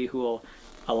find somebody who will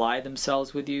ally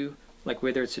themselves with you, like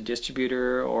whether it's a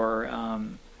distributor or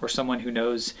someone who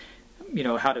knows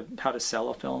how to sell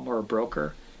a film, or a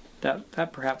broker.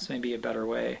 That perhaps may be a better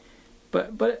way,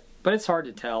 but it's hard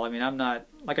to tell. I mean, I'm not,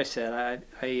 like I said,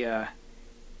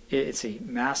 it's a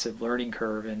massive learning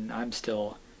curve, and I'm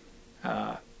still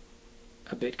a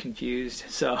bit confused.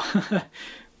 So,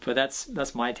 but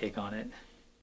that's my take on it.